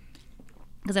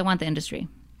 Because I want the industry.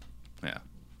 Yeah.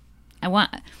 I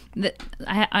want that.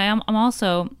 I'm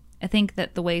also. I think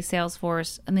that the way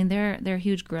Salesforce. I mean, they're a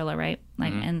huge gorilla, right?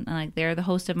 Like and like they're the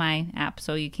host of my app,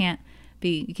 so you can't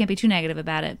be too negative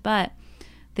about it. But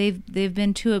they've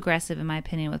been too aggressive, in my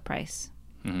opinion, with price.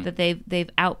 That they've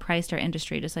outpriced our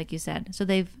industry, just like you said. So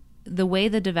the way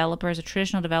the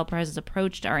traditional developer has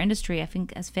approached our industry, I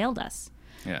think, has failed us.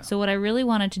 Yeah. So what I really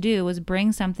wanted to do was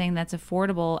bring something that's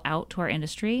affordable out to our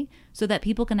industry so that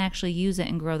people can actually use it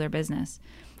and grow their business.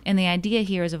 And the idea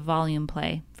here is a volume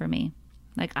play for me.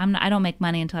 Like I don't make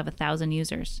money until I have 1,000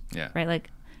 users. Yeah. Right. Like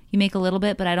you make a little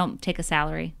bit, but I don't take a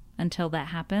salary until that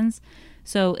happens.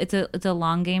 So it's a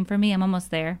long game for me. I'm almost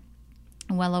there,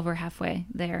 well over halfway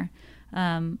there,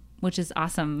 which is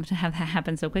awesome to have that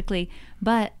happen so quickly.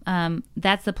 But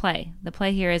that's the play. The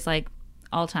play here is like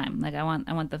all time. Like I want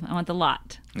the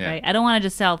lot. Yeah. Right. I don't want to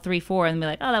just sell 3-4 and be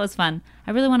like, oh, that was fun.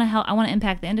 I really want to help. I want to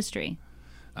impact the industry.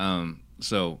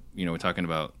 So, we're talking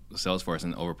about Salesforce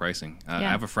and overpricing. I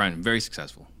have a friend, very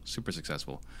successful, super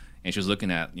successful, and she was looking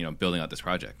at, building out this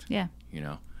project. Yeah.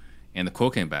 And the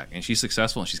quote came back, and she's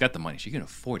successful, and she's got the money. She can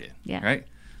afford it. Yeah. Right?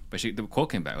 But the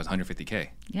quote came back. It was $150K.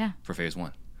 Yeah. For phase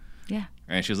 1. Yeah.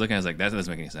 And she was looking at it, like, that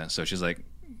doesn't make any sense. So she's like,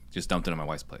 just dumped it on my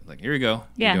wife's plate. Like, here you go.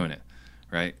 Yeah. You're doing it.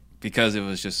 Right? Because it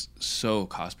was just so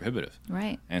cost prohibitive.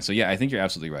 Right. And so, I think you're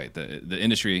absolutely right. The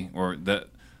industry, or the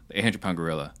 800-pound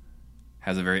gorilla,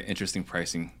 has a very interesting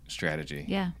pricing strategy.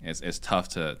 Yeah. It's tough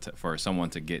for someone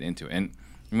to get into. And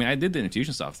I mean, I did the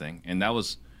Infusionsoft thing, and that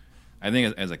was, I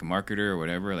think as like a marketer or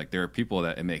whatever, like there are people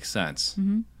that it makes sense,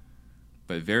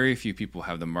 but very few people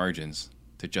have the margins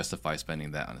to justify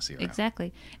spending that on a CRM.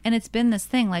 Exactly. And it's been this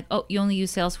thing like, oh, you only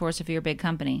use Salesforce if you're a big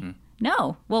company.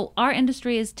 No. Well, our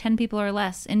industry is 10 people or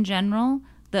less. In general,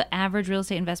 the average real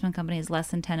estate investment company is less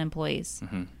than 10 employees.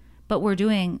 But we're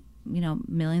doing,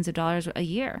 millions of dollars a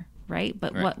year. Right.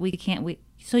 But right.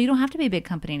 So you don't have to be a big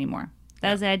company anymore.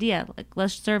 That was the idea. Like,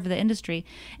 let's serve the industry.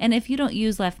 And if you don't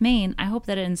use Left Main, I hope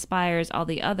that it inspires all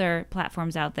the other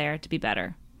platforms out there to be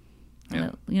better.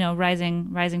 Yeah.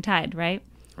 Rising tide. Right.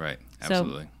 Right.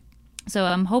 Absolutely. So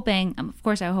I'm hoping, of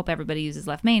course, I hope everybody uses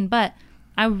Left Main, but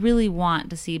I really want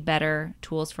to see better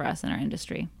tools for us in our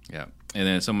industry. Yeah. And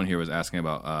then someone here was asking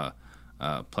about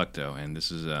Plecto, and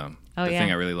this is the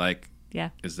thing I really like.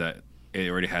 Yeah. Is that it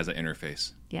already has an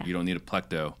interface. Yeah. You don't need a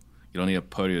Plecto. You don't need a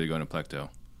Podio to go into Plecto.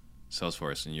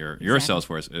 Salesforce, and your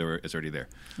Salesforce is already there.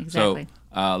 Exactly.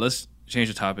 So let's change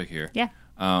the topic here. Yeah.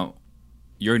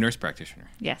 You're a nurse practitioner.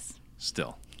 Yes.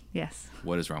 Still. Yes.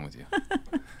 What is wrong with you?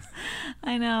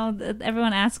 I know.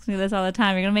 Everyone asks me this all the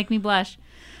time. You're going to make me blush.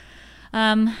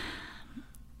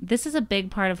 This is a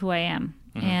big part of who I am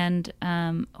and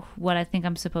what I think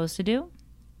I'm supposed to do.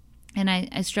 And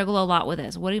I struggle a lot with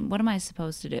this. What am I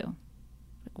supposed to do?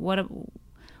 What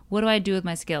do I do with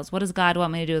my skills? What does God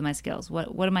want me to do with my skills?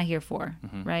 What am I here for?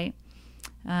 Right?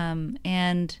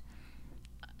 And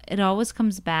it always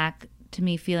comes back to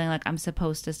me feeling like I'm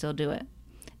supposed to still do it.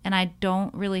 And I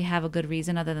don't really have a good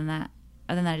reason other than that.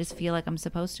 I just feel like I'm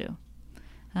supposed to.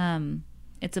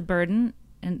 It's a burden,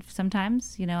 and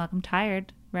sometimes, like I'm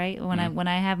tired, right? When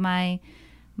I have my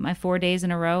 4 days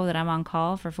in a row that I'm on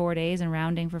call for 4 days and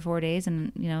rounding for 4 days,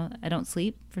 and I don't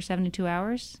sleep for 72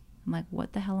 hours. I'm like,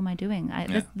 what the hell am I doing?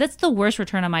 That's the worst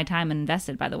return on my time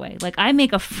invested, by the way. Like, I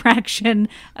make a fraction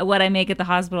of what I make at the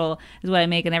hospital is what I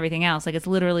make in everything else. Like, it's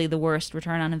literally the worst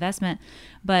return on investment.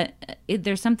 But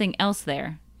there's something else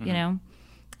there,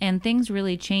 and things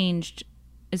really changed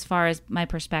as far as my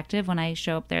perspective when I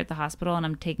show up there at the hospital and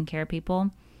I'm taking care of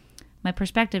people. My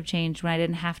perspective changed when I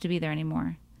didn't have to be there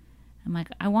anymore. I'm like,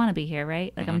 I want to be here,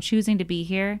 right? Like, I'm choosing to be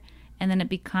here. And then it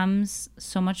becomes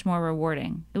so much more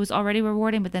rewarding. It was already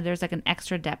rewarding, but then there's like an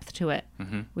extra depth to it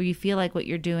where you feel like what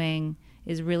you're doing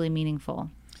is really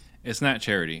meaningful. It's not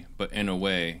charity, but in a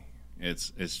way,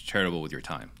 it's charitable with your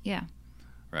time. Yeah.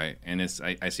 Right? And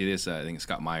I see this, I think it's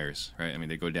Scott Myers, right? I mean,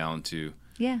 they go down to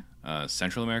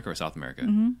Central America or South America,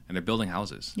 and they're building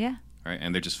houses. Yeah. Right?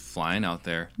 And they're just flying out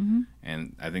there,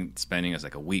 and I think spending is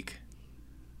like a week.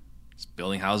 Just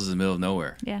building houses in the middle of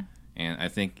nowhere. Yeah. And I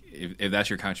think if that's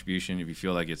your contribution, if you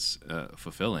feel like it's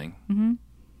fulfilling, then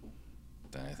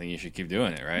I think you should keep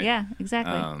doing it, right? Yeah,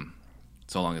 exactly.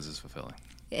 So long as it's fulfilling.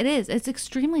 It is. It's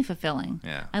extremely fulfilling.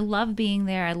 Yeah. I love being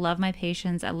there. I love my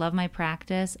patients. I love my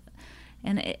practice.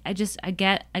 And I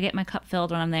get my cup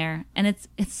filled when I'm there. And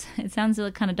it sounds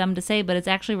like kind of dumb to say, but it's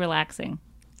actually relaxing.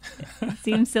 It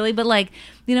seems silly, but like,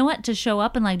 you know what? To show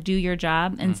up and like do your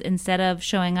job instead of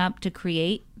showing up to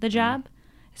create the job,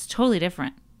 it's totally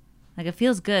different. Like, it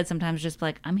feels good sometimes just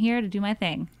like, I'm here to do my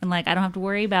thing. And like, I don't have to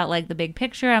worry about like the big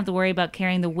picture. I don't have to worry about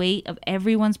carrying the weight of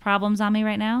everyone's problems on me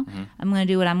right now. I'm going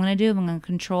to do what I'm going to do. I'm going to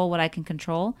control what I can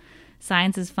control.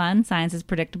 Science is fun. Science is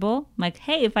predictable. I'm like,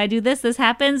 hey, if I do this, this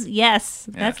happens. Yes,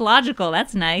 that's logical.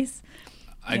 That's nice.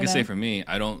 I can say for me,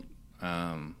 I don't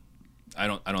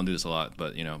do this a lot,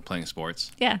 but playing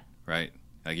sports. Yeah. Right.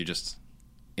 Like you're just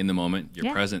in the moment.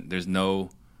 You're present. There's no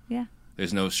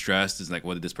stress. There's like,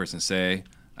 what did this person say?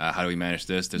 How do we manage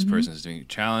this? This person is doing a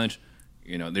challenge.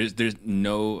 There's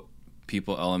no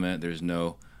people element. There's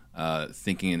no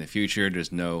thinking in the future.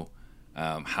 There's no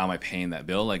how am I paying that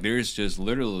bill? Like there's just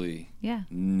literally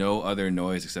no other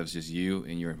noise except just you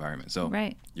and your environment. So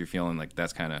you're feeling like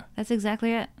that's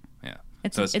exactly it. Yeah.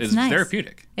 It's nice.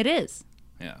 Therapeutic. It is.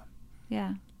 Yeah.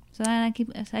 Yeah. So then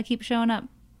I keep showing up.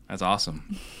 That's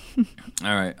awesome.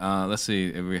 All right. Let's see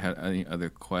if we had any other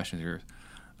questions here.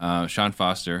 Sean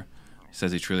Foster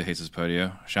says he truly hates his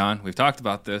Podio. Sean, we've talked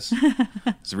about this.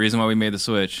 It's the reason why we made the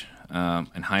switch.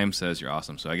 And Chaim says you're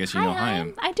awesome. So I guess you know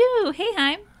Chaim. I do. Hey,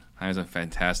 Chaim. Chaim's a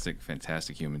fantastic,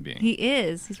 fantastic human being. He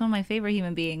is. He's one of my favorite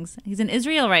human beings. He's in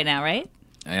Israel right now, right?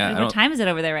 Yeah. What time is it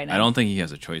over there right now? I don't think he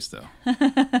has a choice, though.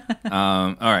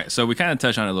 All right. So we kind of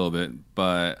touched on it a little bit,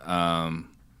 but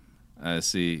let's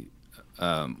see.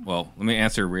 Well, let me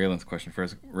answer Raylan's question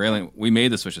first. Raylan, we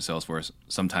made the switch to Salesforce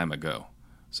some time ago.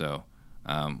 So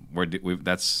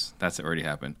that's already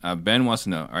happened. Ben wants to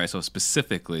know, all right, so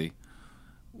specifically,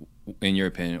 in your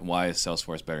opinion, why is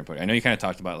Salesforce better than Podio? I know you kind of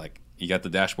talked about, like, you got the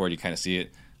dashboard, you kind of see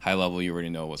it. High level, you already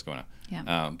know what's going on.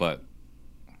 Yeah. But,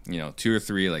 2 or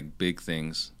 3, like, big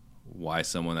things why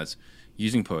someone that's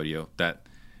using Podio that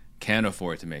can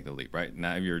afford to make the leap, right?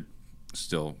 Now you're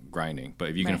still grinding, but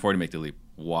if you can afford to make the leap,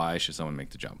 why should someone make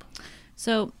the jump?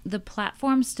 So the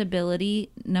platform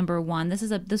stability, number one, this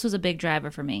was a big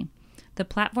driver for me. The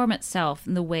platform itself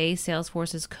and the way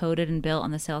Salesforce is coded and built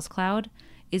on the Sales Cloud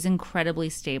is incredibly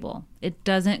stable. It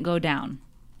doesn't go down,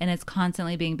 and it's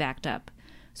constantly being backed up.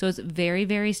 So it's very,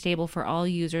 very stable for all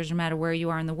users, no matter where you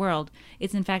are in the world.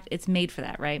 It's made for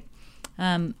that, right?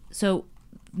 So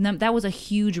that was a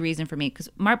huge reason for me because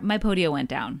my Podio went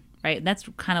down. Right, that's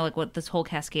kind of like what this whole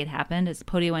cascade happened. Is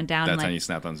Podio went down. That's how you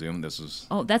snapped on Zoom. This was.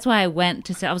 Oh, that's why I went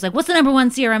to. I was like, "What's the number one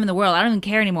CRM in the world? I don't even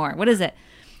care anymore. What is it?"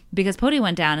 Because Podio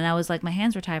went down, and I was like, my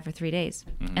hands were tied for 3 days,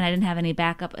 and I didn't have any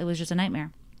backup. It was just a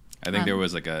nightmare. I think there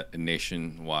was like a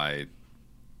nationwide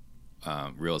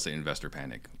real estate investor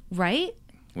panic. Right?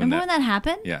 Remember when that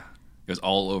happened? Yeah. It was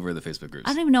all over the Facebook groups.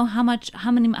 I don't even know how much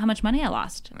money I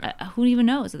lost. Right. Who even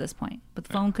knows at this point? But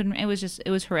the phone couldn't. It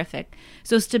was horrific.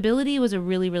 So stability was a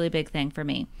really, really big thing for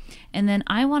me. And then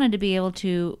I wanted to be able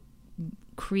to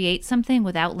create something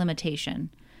without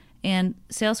limitation. And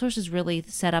Salesforce is really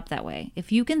set up that way.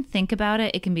 If you can think about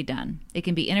it, it can be done. It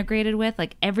can be integrated with,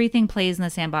 like, everything plays in the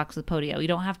sandbox with Podio. You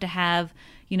don't have to have,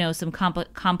 some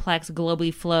complex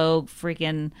globally flow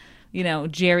freaking,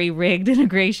 jerry-rigged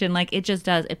integration. Like, it just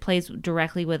does. It plays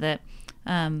directly with it.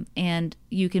 And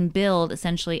you can build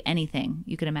essentially anything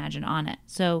you can imagine on it.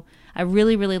 So I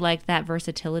really, really liked that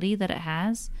versatility that it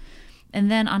has. And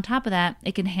then on top of that,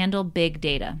 it can handle big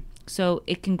data. So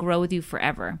it can grow with you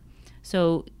forever.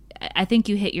 So I think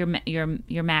you hit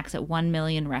your max at 1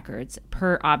 million records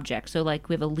per object. So like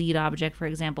we have a lead object, for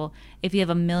example. If you have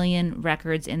 1 million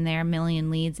records in there, 1 million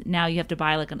leads, now you have to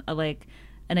buy like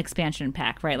an expansion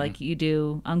pack, right? Like you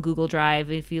do on Google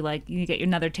Drive. If you get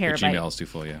another terabyte. Your Gmail is too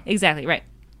full, yeah. Exactly, right.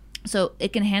 So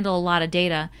it can handle a lot of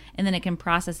data, and then it can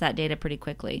process that data pretty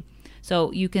quickly.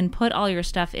 So you can put all your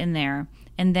stuff in there,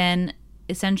 and then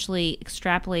essentially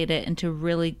extrapolate it into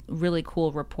really, really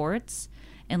cool reports,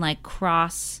 and like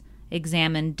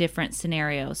cross-examine different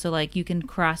scenarios. So like you can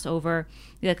cross over,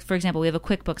 like for example, we have a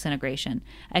QuickBooks integration.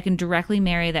 I can directly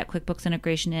marry that QuickBooks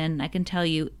integration in. I can tell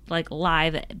you like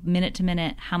live, minute to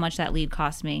minute, how much that lead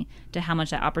cost me to how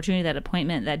much that opportunity, that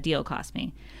appointment, that deal cost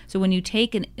me. So when you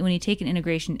take an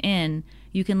integration in,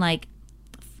 you can like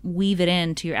weave it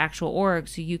into your actual org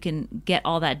so you can get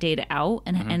all that data out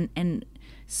and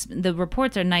the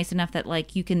reports are nice enough that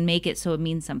like you can make it so it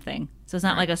means something. So it's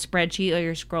not like a spreadsheet or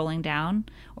you're scrolling down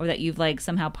or that you've like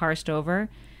somehow parsed over,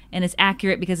 and it's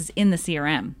accurate because it's in the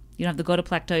CRM. You don't have to go to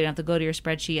Plecto, you don't have to go to your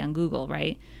spreadsheet on Google,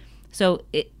 right? So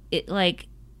it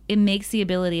makes the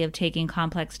ability of taking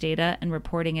complex data and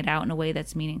reporting it out in a way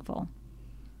that's meaningful.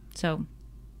 So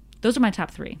those are my top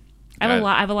 3. I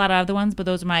have a lot of other ones, but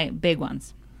those are my big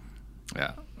ones.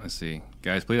 Yeah. Let's see.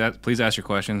 Guys, please ask your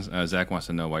questions. Zach wants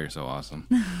to know why you're so awesome.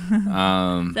 Is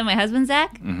that my husband,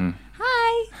 Zach? Mm-hmm.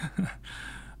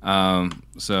 Hi.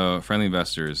 So, friendly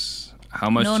investors,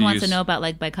 how much no one wants to know about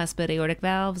like bicuspid aortic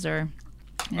valves or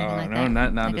anything like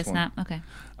that? Not I this guess one. not. Okay.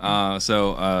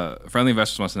 Friendly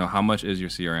Investors wants to know, how much is your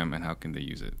CRM and how can they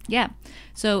use it? Yeah.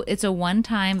 So it's a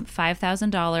one-time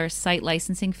 $5,000 site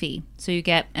licensing fee. So you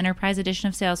get Enterprise Edition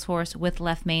of Salesforce with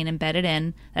LeftMain embedded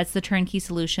in. That's the turnkey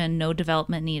solution, no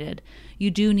development needed.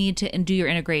 You do need to do your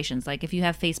integrations. Like if you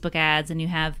have Facebook ads and you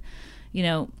have,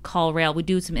 CallRail, we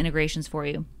do some integrations for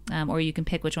you, or you can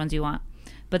pick which ones you want.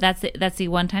 But that's the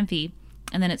one-time fee,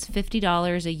 and then it's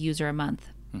 $50 a user a month.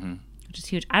 Mm-hmm. Which is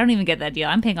huge. I don't even get that deal.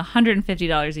 I'm paying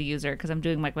 $150 a user because I'm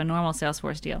doing like my normal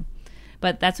Salesforce deal.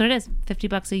 But that's what it is,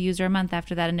 $50 a user a month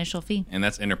after that initial fee. And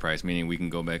that's enterprise, meaning we can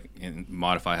go back and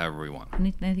modify however we want.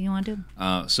 Anything you want to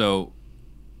do. So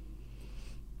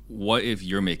what if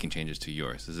you're making changes to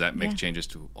yours? Does that make changes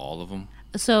to all of them?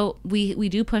 So we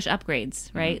do push upgrades,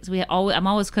 right? Mm-hmm. So I'm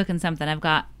always cooking something.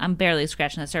 I'm barely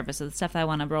scratching the surface of the stuff that I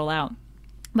want to roll out.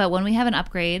 But when we have an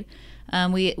upgrade,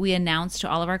 we announce to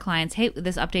all of our clients, hey,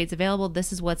 this update's available.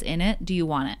 This is what's in it. Do you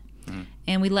want it? Mm-hmm.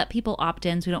 And we let people opt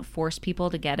in, so we don't force people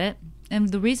to get it. And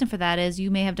the reason for that is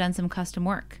you may have done some custom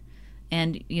work.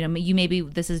 And, maybe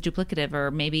this is duplicative,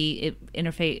 or maybe it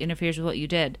interferes with what you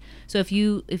did. So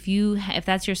if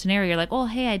that's your scenario, you're like, oh,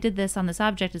 hey, I did this on this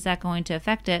object. Is that going to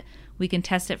affect it? We can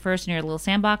test it first in your little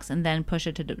sandbox and then push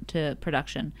it to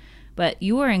production. But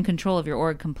you are in control of your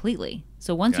org completely.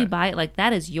 So once you buy it, like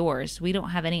that is yours. We don't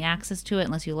have any access to it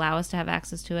unless you allow us to have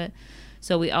access to it.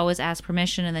 So we always ask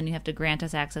permission, and then you have to grant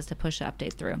us access to push the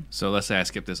update through. So let's say I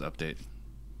skip this update,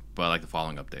 but I like the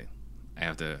following update. I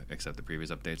have to accept the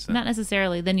previous updates then? Not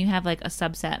necessarily. Then you have like a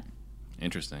subset.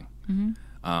 Interesting.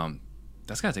 Mm-hmm.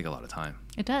 That's got to take a lot of time.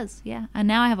 It does, yeah. And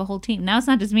now I have a whole team. Now it's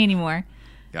not just me anymore.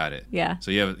 Got it. Yeah.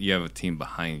 So you have a team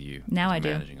behind you. Now I do.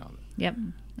 Managing all that. Yep.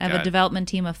 I have a development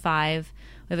team of 5.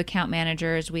 We have account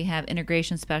managers. We have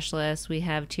integration specialists. We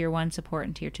have tier 1 support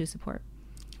and tier 2 support.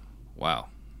 Wow.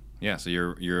 Yeah. So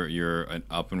you're an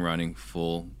up and running,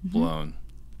 full blown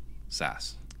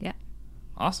SaaS. Yeah.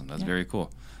 Awesome. That's very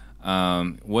cool.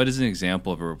 What is an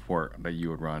example of a report that you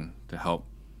would run to help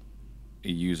a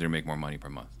user make more money per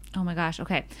month? Oh my gosh.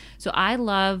 Okay. So I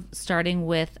love starting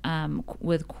with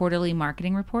quarterly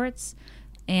marketing reports,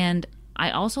 and I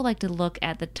also like to look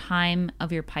at the time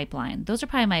of your pipeline. Those are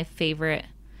probably my favorite.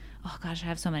 Oh gosh, I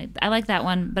have so many. I like that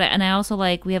one, and I also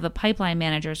like, we have a pipeline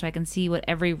manager, so I can see what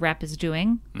every rep is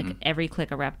doing, like every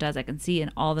click a rep does. I can see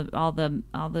in all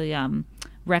the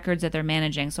records that they're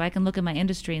managing, so I can look at my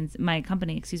industry and my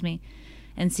company,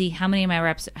 and see how many of my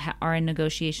reps are in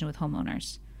negotiation with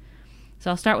homeowners. So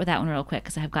I'll start with that one real quick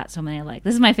because I've got so many I like.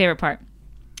 This is my favorite part.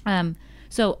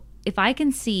 So if I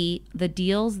can see the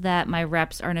deals that my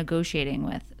reps are negotiating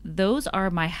with, those are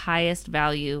my highest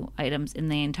value items in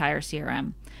the entire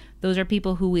CRM. Those are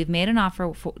people who we've made an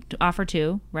offer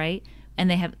to, right?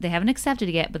 And they haven't accepted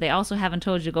it yet, but they also haven't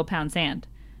told you to go pound sand,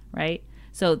 right?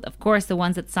 So of course the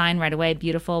ones that sign right away,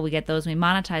 beautiful, we get those, we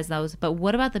monetize those. But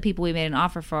what about the people we made an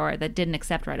offer for that didn't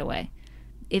accept right away?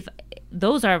 If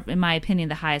those are, in my opinion,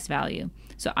 the highest value.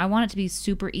 So I want it to be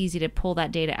super easy to pull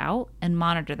that data out and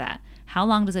monitor that. How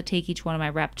long does it take each one of my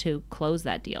rep to close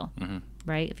that deal,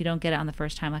 right? If you don't get it on the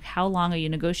first time, like how long are you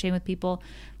negotiating with people?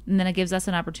 And then it gives us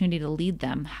an opportunity to lead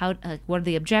them. What are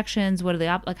the objections? What are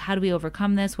the how do we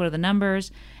overcome this? What are the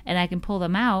numbers? And I can pull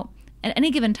them out. At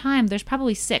any given time, there's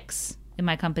probably 6 in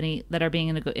my company that are being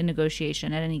in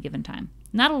negotiation at any given time.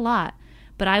 Not a lot.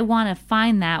 But I want to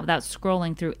find that without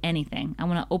scrolling through anything. I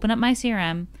want to open up my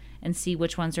CRM and see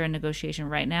which ones are in negotiation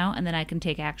right now, and then I can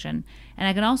take action. And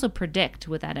I can also predict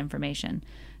with that information.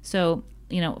 So,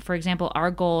 for example,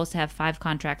 our goal is to have 5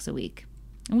 contracts a week.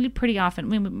 And we pretty often,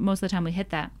 most of the time we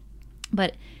hit that.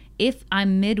 But if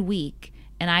I'm midweek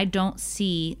and I don't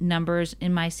see numbers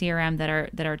in my CRM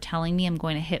that are telling me I'm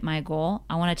going to hit my goal,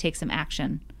 I want to take some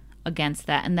action against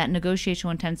that. And that negotiation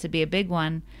one tends to be a big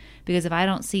one, because if I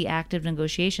don't see active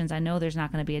negotiations, I know there's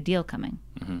not going to be a deal coming.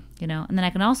 And then I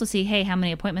can also see, hey, how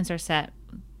many appointments are set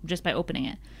just by opening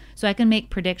it. So I can make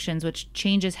predictions, which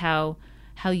changes how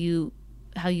you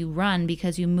run,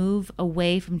 because you move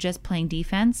away from just playing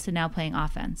defense to now playing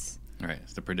offense. All right,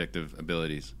 it's the predictive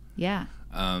abilities. Yeah.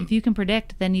 If you can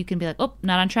predict, then you can be like, oh,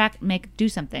 not on track, do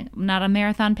something. Not on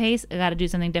marathon pace, I got to do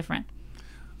something different.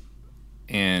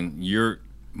 And you're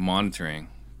monitoring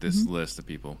this list of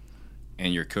people,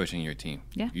 and you're coaching your team.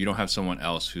 Yeah. You don't have someone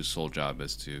else whose sole job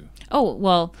is to... Oh,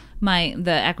 well,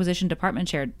 the acquisition department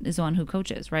chair is the one who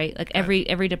coaches, right? Like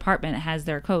every department has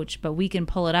their coach, but we can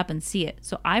pull it up and see it.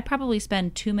 So I probably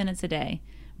spend 2 minutes a day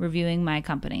reviewing my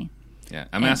company. Yeah,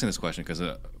 I'm asking this question because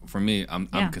for me,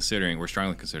 we're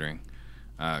strongly considering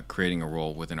creating a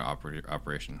role within our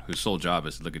operation whose sole job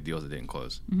is to look at deals that didn't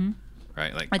close.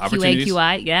 Right? Like QA,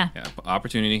 QI, yeah.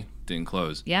 Opportunity didn't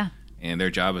close. Yeah. And their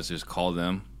job is to just call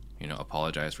them,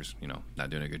 apologize for, not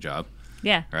doing a good job,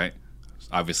 Yeah. right?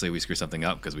 Obviously, we screwed something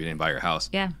up because we didn't buy your house.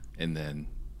 Yeah. And then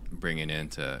bring it in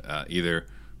to either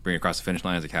bring it across the finish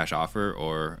line as a cash offer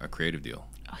or a creative deal.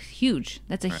 Oh, huge.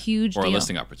 That's a Right. huge or deal. a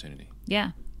listing opportunity.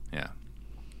 Yeah. Yeah.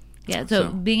 Yeah. So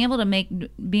being able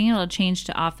to change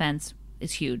to offense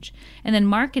is huge. And then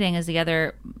marketing is the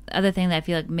other thing that I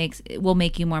feel like will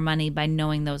make you more money by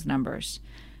knowing those numbers.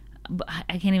 But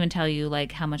I can't even tell you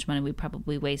like how much money we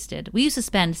probably wasted. We used to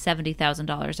spend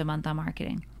 $70,000 a month on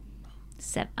marketing.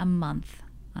 A month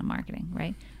on marketing,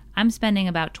 right? I'm spending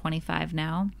about 25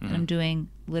 now, and I'm doing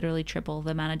literally triple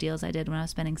the amount of deals I did when I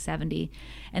was spending 70.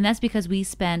 And that's because we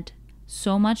spent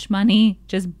so much money, we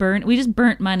just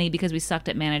burnt money because we sucked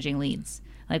at managing leads.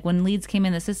 Like when leads came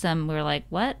in the system, we were like,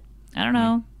 what? I don't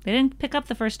know. They didn't pick up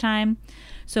the first time.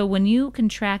 So when you can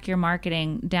track your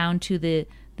marketing down to the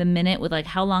minute with like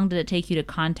how long did it take you to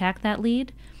contact that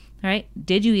lead, right?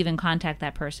 Did you even contact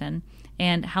that person?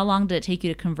 And how long did it take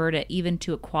you to convert it even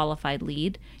to a qualified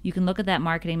lead? You can look at that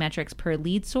marketing metrics per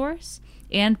lead source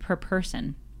and per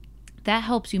person. That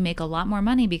helps you make a lot more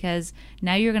money because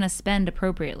now you're going to spend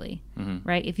appropriately,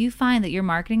 right? If you find that your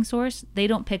marketing source, they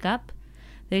don't pick up,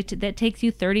 that takes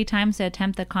you 30 times to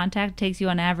attempt the contact, takes you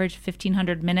on average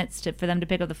 1,500 minutes for them to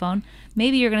pick up the phone.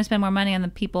 Maybe you're going to spend more money on the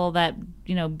people that,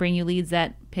 bring you leads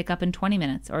that pick up in 20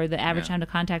 minutes, or the average time to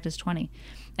contact is 20.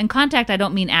 And contact, I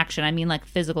don't mean action. I mean like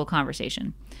physical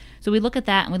conversation. So we look at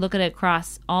that and we look at it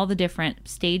across all the different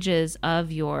stages of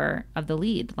the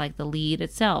lead, like the lead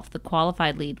itself, the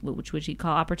qualified lead, which you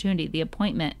call opportunity, the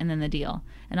appointment, and then the deal,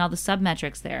 and all the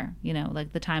sub-metrics there,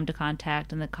 like the time to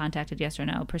contact and the contacted yes or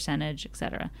no, percentage,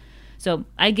 etc. So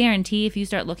I guarantee if you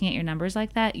start looking at your numbers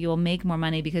like that, you'll make more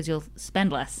money because you'll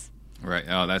spend less. Right.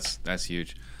 Oh, that's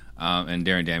huge. And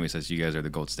Darren Dammy says you guys are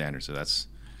the gold standard, so that's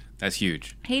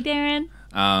huge. Hey, Darren.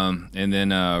 And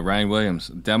then Ryan Williams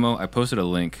demo. I posted a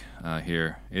link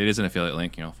here. It is an affiliate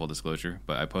link, full disclosure.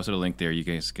 But I posted a link there. You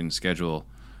guys can schedule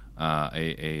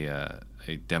a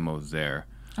demo there.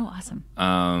 Oh, awesome.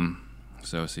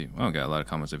 So see, got a lot of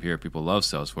comments up here. People love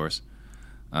Salesforce.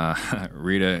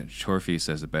 Rita Chorfy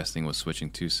says the best thing was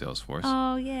switching to Salesforce.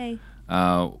 Oh, yay.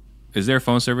 Is there a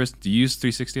phone service? Do you use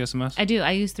 360 SMS? I do.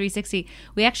 I use 360.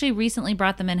 We actually recently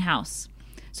brought them in-house.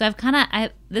 So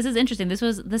this is interesting.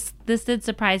 This did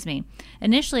surprise me.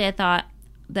 Initially, I thought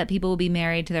that people would be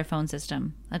married to their phone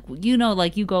system. Like,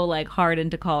 you go like hard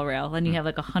into CallRail and you have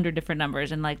like 100 different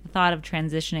numbers, and like the thought of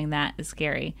transitioning that is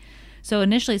scary. So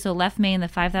initially, LeftMain, the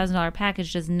 $5,000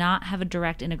 package, does not have a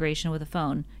direct integration with a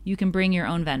phone. You can bring your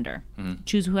own vendor.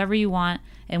 Choose whoever you want,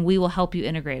 and we will help you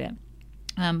integrate it.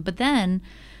 But then,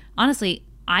 honestly,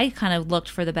 I kind of looked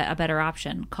for a better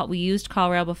option. We used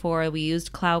CallRail before, we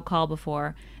used Cloud Call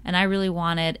before, and I really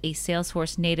wanted a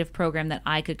Salesforce native program that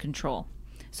I could control.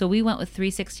 So we went with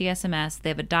 360 SMS. They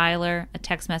have a dialer, a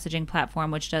text messaging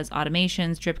platform, which does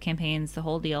automations, drip campaigns, the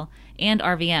whole deal, and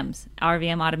RVMs,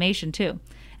 RVM automation too.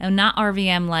 And not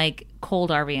RVM like cold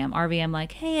RVM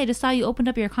like, hey, I just saw you opened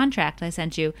up your contract I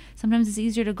sent you. Sometimes it's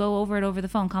easier to go over it over the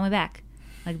phone. Call me back.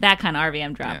 Like that kind of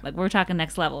RVM drop. Yeah. Like we're talking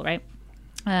next level, right?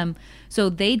 So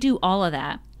they do all of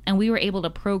that, and we were able to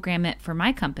program it for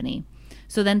my company.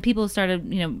 So then people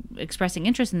started, expressing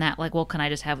interest in that. Like, well, can I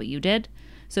just have what you did?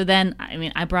 So then,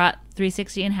 I brought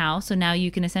 360 in house. So now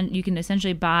you can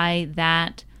essentially buy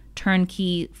that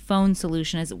turnkey phone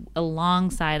solution as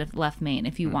alongside of LeftMain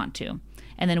if you want to.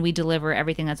 And then we deliver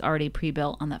everything that's already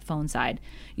pre-built on that phone side.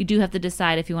 You do have to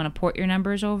decide if you want to port your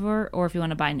numbers over or if you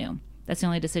want to buy new. That's the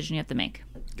only decision you have to make.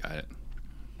 Got it.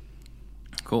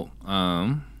 Cool.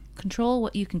 Control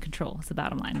what you can control is the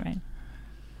bottom line, right?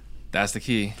 That's the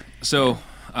key. So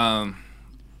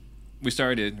we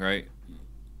started, right?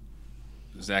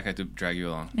 Zach had to drag you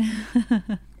along.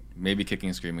 Maybe kicking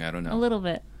and screaming, I don't know. A little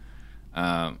bit.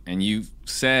 And you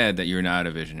said that you're not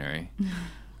a visionary,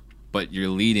 but you're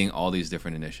leading all these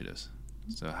different initiatives.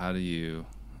 So how do you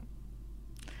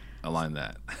align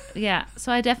that? Yeah,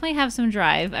 so I definitely have some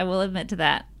drive. I will admit to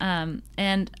that.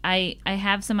 And I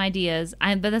have some ideas.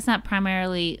 But that's not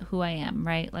primarily who I am,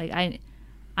 right? Like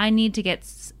I need to get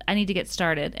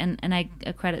started, and I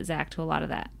credit Zach to a lot of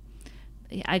that.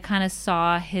 I kind of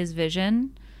saw his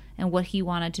vision and what he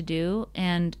wanted to do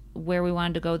and where we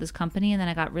wanted to go with this company, and then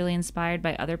I got really inspired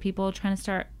by other people trying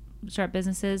to start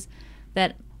businesses.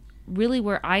 That really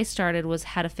where I started was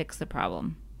how to fix the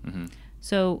problem. Mm-hmm.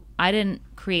 So I didn't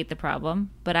create the problem,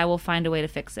 but I will find a way to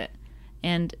fix it.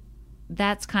 And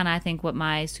that's kind of, I think, what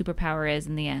my superpower is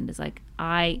in the end, is like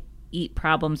I eat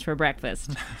problems for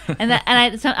breakfast.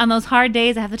 So on those hard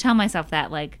days, I have to tell myself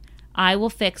that, like, I will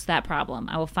fix that problem.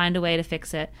 I will find a way to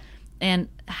fix it. And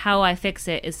how I fix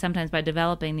it is sometimes by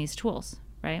developing these tools,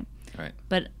 right? Right.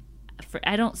 But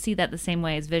I don't see that the same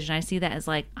way as vision. I see that as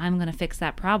like, I'm going to fix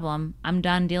that problem. I'm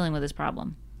done dealing with this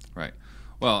problem. Right.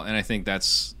 Well, and I think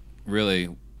that's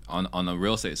really on the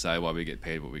real estate side why we get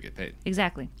paid what we get paid.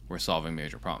 Exactly. We're solving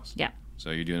major problems. Yeah.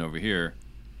 So you're doing over here,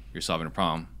 you're solving a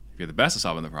problem. If you're the best at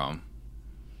solving the problem,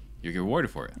 you get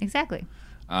rewarded for it. Exactly.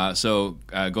 So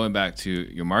going back to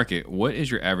your market, what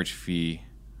is your average fee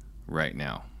right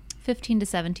now? 15 to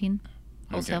 17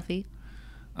 wholesale fee.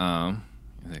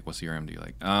 Like, what CRM do you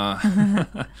like?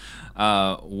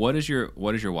 What is your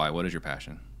why? What is your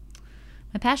passion?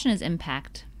 My passion is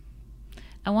impact.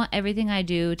 I want everything I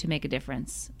do to make a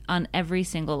difference on every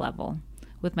single level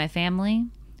with my family,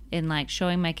 in like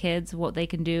showing my kids what they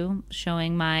can do,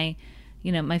 showing my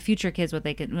future kids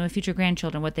my future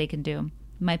grandchildren what they can do.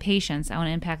 My patients, I want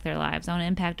to impact their lives. I want to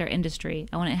impact our industry.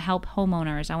 I want to help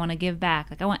homeowners. I want to give back.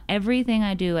 Like, I want everything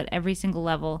I do at every single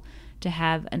level to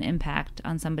have an impact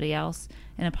on somebody else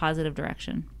in a positive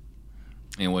direction.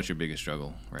 And what's your biggest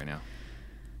struggle right now?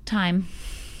 Time.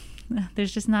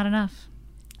 There's just not enough.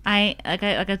 Like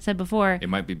I said before. It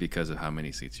might be because of how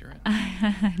many seats you're in.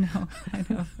 I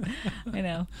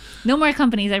know. No more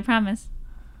companies, I promise.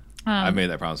 I've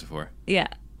made that promise before. Yeah.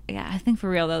 I think for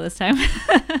real though this time.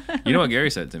 You know what Gary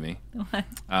said to me? What?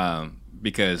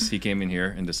 Because he came in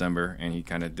here in December and he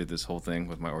kind of did this whole thing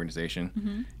with my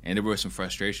organization, and there was some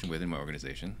frustration within my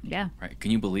organization. Yeah. Right?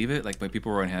 Can you believe it? Like, when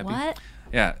people were unhappy. What?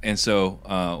 Yeah. And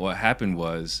so what happened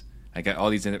was I got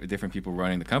all these different people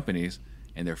running the companies,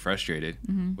 and they're frustrated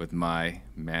with my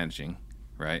managing,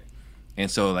 right? And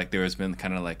so like there has been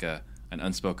kind of like an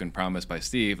unspoken promise by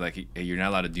Steve, like, hey, you're not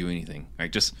allowed to do anything,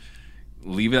 right? Just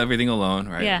leave everything alone,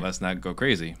 right? Yeah. Let's not go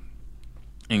crazy.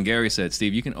 And Gary said,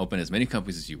 Steve, you can open as many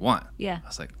companies as you want. Yeah. I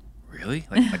was like, really?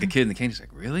 Like a kid in the candy, like,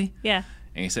 really? Yeah.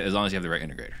 And he said, as long as you have the right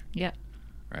integrator. Yep.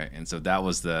 Right. And so that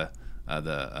was that's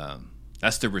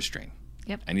the restraint.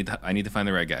 Yep. I need to find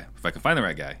the right guy. If I can find the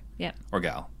right guy, Yep. or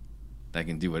gal, that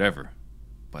can do whatever,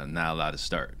 but I'm not allowed to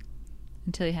start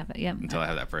Until you have it. Yep. until I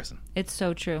have that person. It's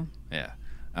so true. Yeah.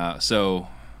 So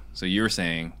you're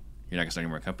saying you're not gonna start any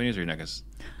more companies, or you're not gonna,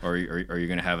 or you're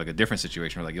gonna have like a different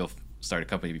situation where like you'll start a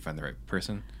company if you find the right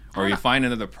person, or you find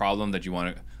another problem that you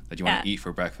want to eat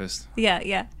for breakfast.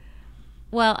 Yeah.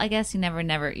 Well, I guess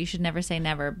you should never say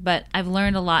never, but I've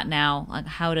learned a lot now, like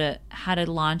how to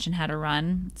launch and how to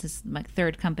run. This is my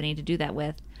third company to do that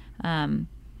with.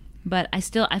 But I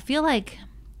feel like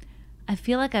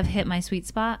I've hit my sweet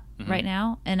spot right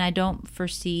now, and I don't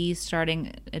foresee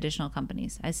starting additional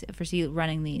companies. I foresee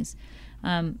running these.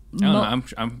 I don't know,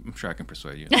 I'm sure I can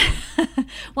persuade you.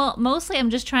 Well, mostly I'm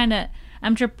just trying to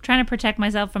protect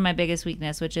myself from my biggest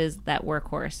weakness, which is that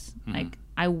workhorse. Like,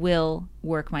 I will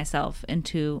work myself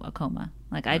into a coma.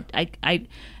 Like, I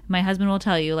my husband will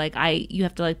tell you, like, you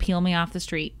have to like peel me off the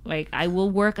street. Like, I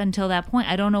will work until that point.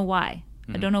 I don't know why.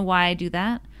 I don't know why I do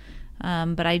that.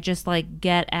 But I just like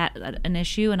get at an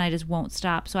issue and I just won't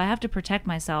stop. So I have to protect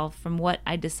myself from what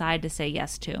I decide to say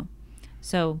yes to.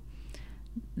 So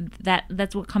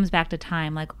that's what comes back to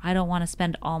time. Like, I don't want to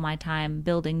spend all my time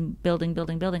building.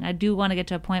 I do want to get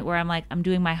to a point where I'm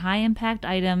doing my high impact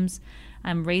items.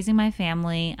 I'm raising my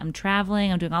family. I'm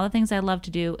traveling. I'm doing all the things I love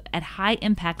to do at high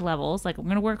impact levels. Like, we're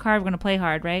going to work hard. We're going to play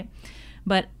hard, right?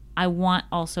 But I want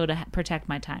also to protect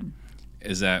my time.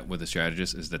 Is that with the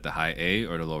strategist? Is that the high A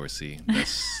or the lower C?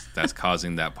 That's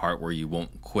causing that part where you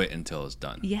won't quit until it's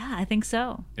done. Yeah, I think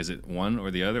so. Is it one or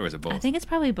the other, or is it both? I think it's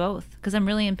probably both, because I'm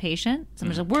really impatient. So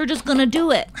I'm just like, we're just gonna do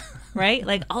it, right?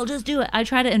 Like, I'll just do it. I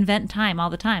try to invent time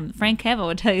all the time. Frank Cavo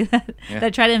would tell you that. Yeah. That I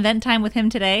try to invent time with him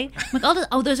today. I'm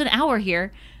like, there's an hour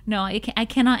here. No, I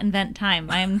cannot invent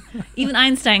time. Even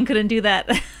Einstein couldn't do that.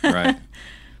 Right.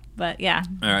 But yeah.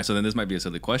 All right. So then this might be a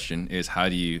silly question: is how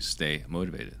do you stay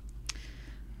motivated?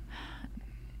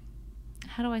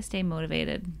 How do I stay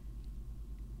motivated?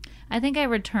 I think I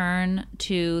return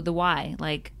to the why,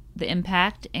 like the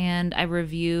impact, and I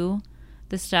review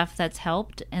the stuff that's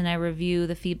helped, and I review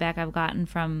the feedback I've gotten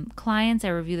from clients. I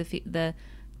review the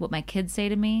what my kids say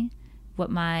to me, what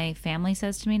my family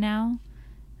says to me now,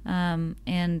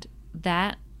 and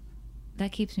that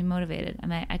keeps me motivated. I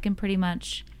mean, I can pretty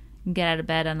much get out of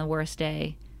bed on the worst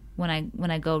day when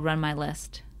I go run my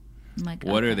list. I'm like,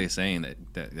 what okay. are they saying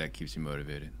that keeps you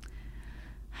motivated?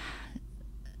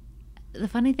 The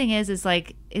funny thing is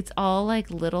like, it's all like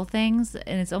little things,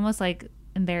 and it's almost like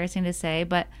embarrassing to say,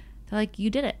 but they're like, you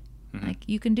did it. Like,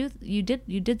 you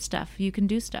did stuff. You can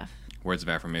do stuff. Words of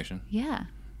affirmation. Yeah.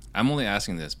 I'm only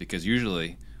asking this because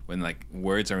usually when like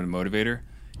words are a motivator,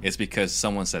 it's because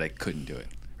someone said I couldn't do it,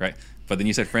 right? But then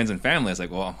you said friends and family. It's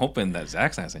like, well, I'm hoping that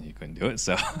Zach's not saying you couldn't do it.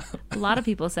 So a lot of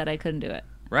people said I couldn't do it.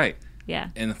 Right. Yeah.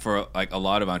 And for like a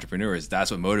lot of entrepreneurs,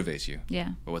 that's what motivates you.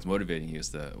 Yeah. But what's motivating you is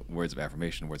the words of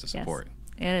affirmation, words of support.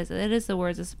 Yes. It is the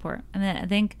words of support. And then I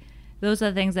think those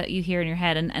are the things that you hear in your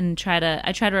head, and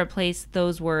I try to replace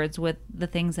those words with the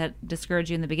things that discourage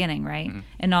you in the beginning, right? Mm-hmm.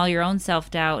 And all your own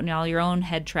self-doubt and all your own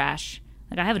head trash.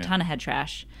 Like I have a ton of head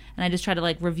trash, and I just try to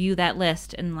like review that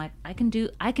list and like I can do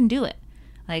it.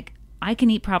 Like I can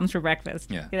eat problems for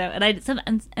breakfast. Yeah. You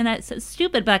know, and it's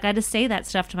stupid, but like I just say that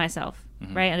stuff to myself,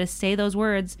 right? I just say those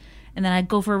words, and then I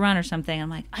go for a run or something. And I'm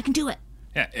like, I can do it.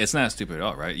 Yeah, it's not stupid at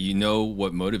all, right? You know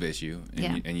what motivates you, and,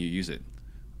 Yeah. and you use it.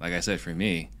 Like I said, for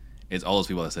me, it's all those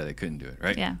people that said they couldn't do it,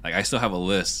 right? Yeah. Like I still have a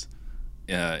list.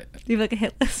 You have like a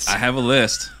hit list. I have a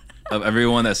list of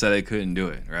everyone that said they couldn't do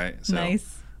it, right? So,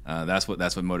 Nice. That's what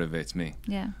motivates me.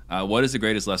 Yeah. What is the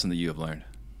greatest lesson that you have learned?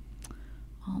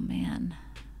 Oh man.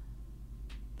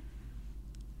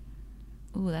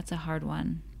 Ooh, that's a hard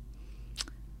one.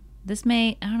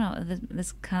 I don't know. This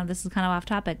is kind of off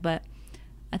topic, but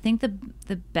I think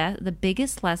the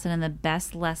biggest lesson and the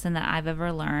best lesson that I've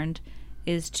ever learned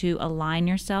is to align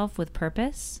yourself with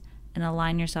purpose and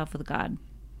align yourself with God.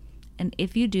 And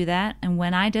if you do that, and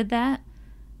when I did that,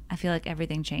 I feel like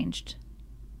everything changed.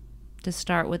 To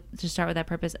start with that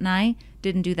purpose, and I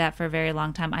didn't do that for a very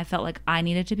long time. I felt like I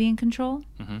needed to be in control.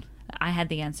 Mm-hmm. I had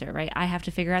the answer, right? I have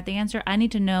to figure out the answer. I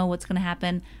need to know what's going to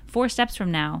happen 4 steps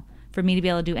from now for me to be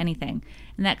able to do anything.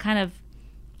 And that kind of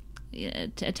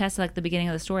attests to like the beginning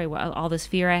of the story, all this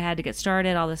fear I had to get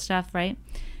started, all this stuff, right?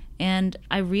 And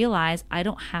I realized I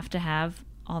don't have to have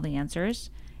all the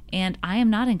answers, and I am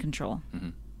not in control. Mm-hmm.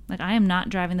 Like I am not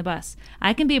driving the bus.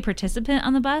 I can be a participant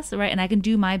on the bus, right? And I can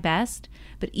do my best.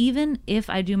 But even if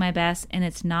I do my best and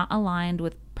it's not aligned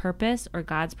with purpose or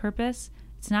God's purpose,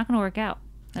 it's not going to work out.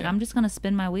 Like I'm just going to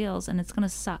spin my wheels and it's going to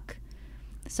suck.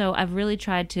 So I've really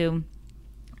tried to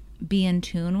be in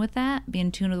tune with that, be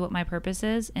in tune with what my purpose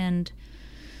is. And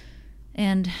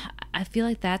I feel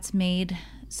like that's made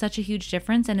such a huge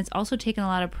difference. And it's also taken a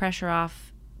lot of pressure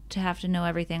off to have to know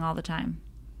everything all the time.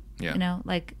 Yeah. You know,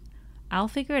 like I'll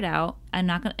figure it out. I'm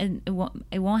not going to,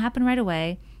 it won't happen right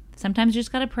away. Sometimes you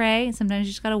just got to pray. Sometimes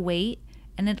you just got to wait.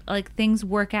 And it like things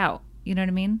work out. You know what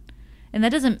I mean? And that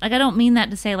doesn't, like, I don't mean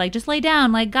that to say, like, just lay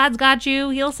down. Like, God's got you.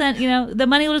 He'll send, the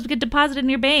money will just get deposited in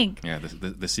your bank. Yeah,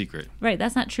 the secret. Right.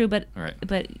 That's not true. But Right.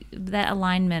 but that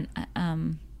alignment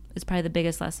is probably the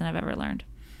biggest lesson I've ever learned.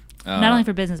 Not only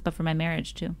for business, but for my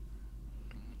marriage, too.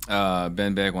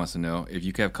 Ben Begg wants to know, if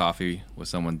you could have coffee with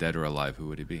someone dead or alive, who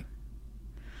would it be?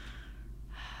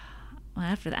 Well,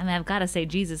 after that, I mean, I've got to say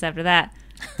Jesus after that.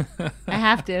 I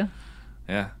have to.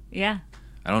 Yeah. Yeah.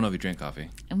 I don't know if you drink coffee.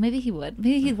 Maybe he would.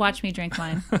 Maybe he'd watch me drink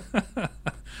mine.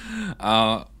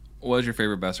 What was your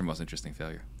favorite, best, or most interesting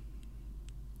failure?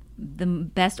 The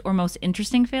best or most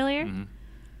interesting failure? Mm-hmm.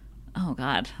 Oh,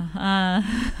 God.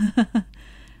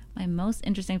 My most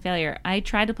interesting failure. I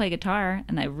tried to play guitar,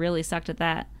 and I really sucked at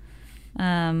that.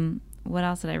 What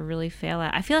else did I really fail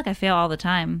at? I feel like I fail all the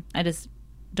time. I just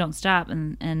don't stop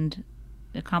and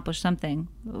accomplish something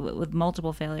with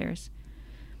multiple failures.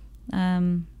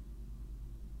 I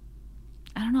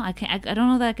don't know. I don't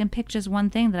know that I can pick just one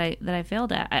thing that I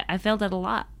failed at. I failed at a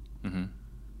lot.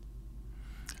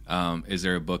 Mm-hmm. Is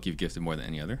there a book you've gifted more than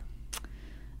any other?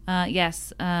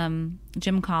 Yes.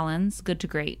 Jim Collins, Good to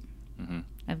Great. Mm-hmm.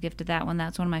 I've gifted that one.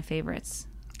 That's one of my favorites.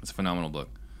 It's a phenomenal book.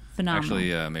 Phenomenal.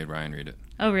 Actually, made Ryan read it.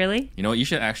 Oh, really? You know what? You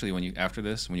should actually, after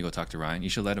this, when you go talk to Ryan, you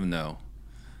should let him know.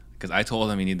 Because I told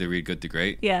him he needed to read Good to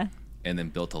Great. Yeah. And then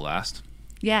Built to Last.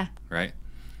 Yeah. Right?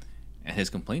 And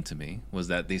his complaint to me was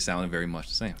that they sounded very much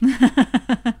the same.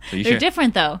 So They're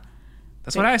different, though.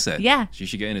 That's what I said. Yeah. So you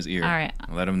should get in his ear. All right.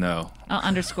 And let him know. I'll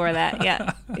underscore that.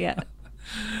 Yeah. Yeah.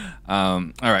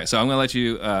 All right. So I'm going to let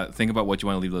you think about what you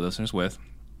want to leave the listeners with.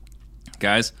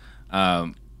 Guys,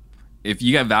 if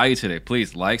you got value today,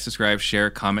 please like, subscribe, share,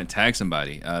 comment, tag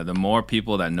somebody. The more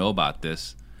people that know about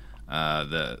this,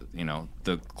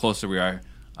 the closer we are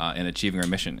in achieving our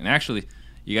mission. And actually,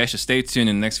 you guys should stay tuned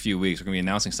in the next few weeks. We're going to be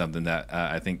announcing something that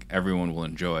I think everyone will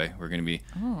enjoy. We're going to be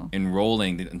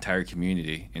enrolling the entire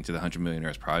community into the 100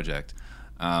 Millionaires Project.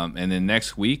 And then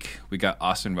next week, we got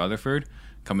Austin Rutherford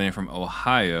coming in from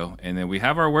Ohio. And then we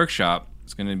have our workshop.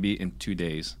 It's going to be in 2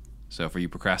 days. So for you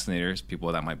procrastinators, people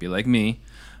that might be like me,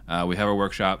 we have our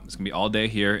workshop. It's going to be all day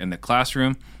here in the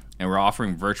classroom. And we're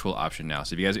offering virtual option now.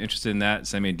 So if you guys are interested in that,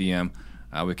 send me a DM.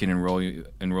 We can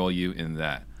enroll you in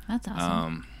that. That's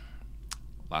awesome.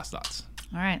 Last thoughts.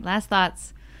 All right. Last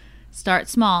thoughts. Start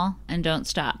small and don't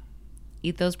stop.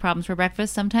 Eat those problems for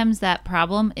breakfast. Sometimes that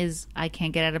problem is I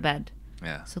can't get out of bed.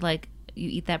 Yeah. So like you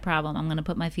eat that problem. I'm going to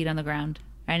put my feet on the ground.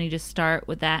 And you just start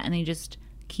with that and you just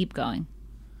keep going.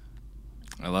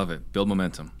 I love it. Build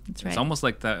momentum. That's right. It's almost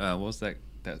like that. What was that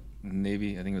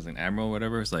Navy? I think it was an admiral or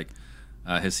whatever. It's like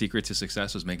his secret to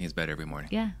success was making his bed every morning.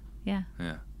 Yeah.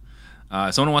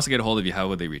 If someone wants to get a hold of you, how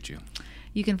would they reach you?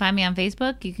 You can find me on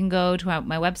Facebook. You can go to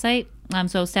my website.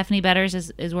 So Stephanie Betters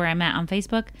is where I'm at on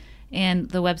Facebook. And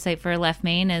the website for Left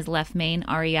Main is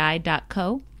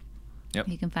leftmainrei.co. Yep.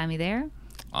 You can find me there.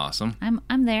 Awesome.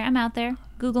 I'm there. I'm out there.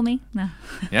 Google me. No.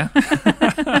 Yeah.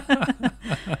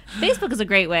 Facebook is a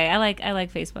great way. I like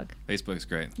Facebook. Facebook's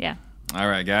great. Yeah. All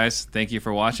right, guys. Thank you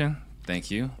for watching.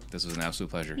 Thank you. This was an absolute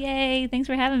pleasure. Yay. Thanks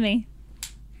for having me.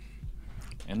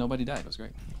 And nobody died. It was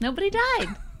great. Nobody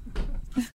died.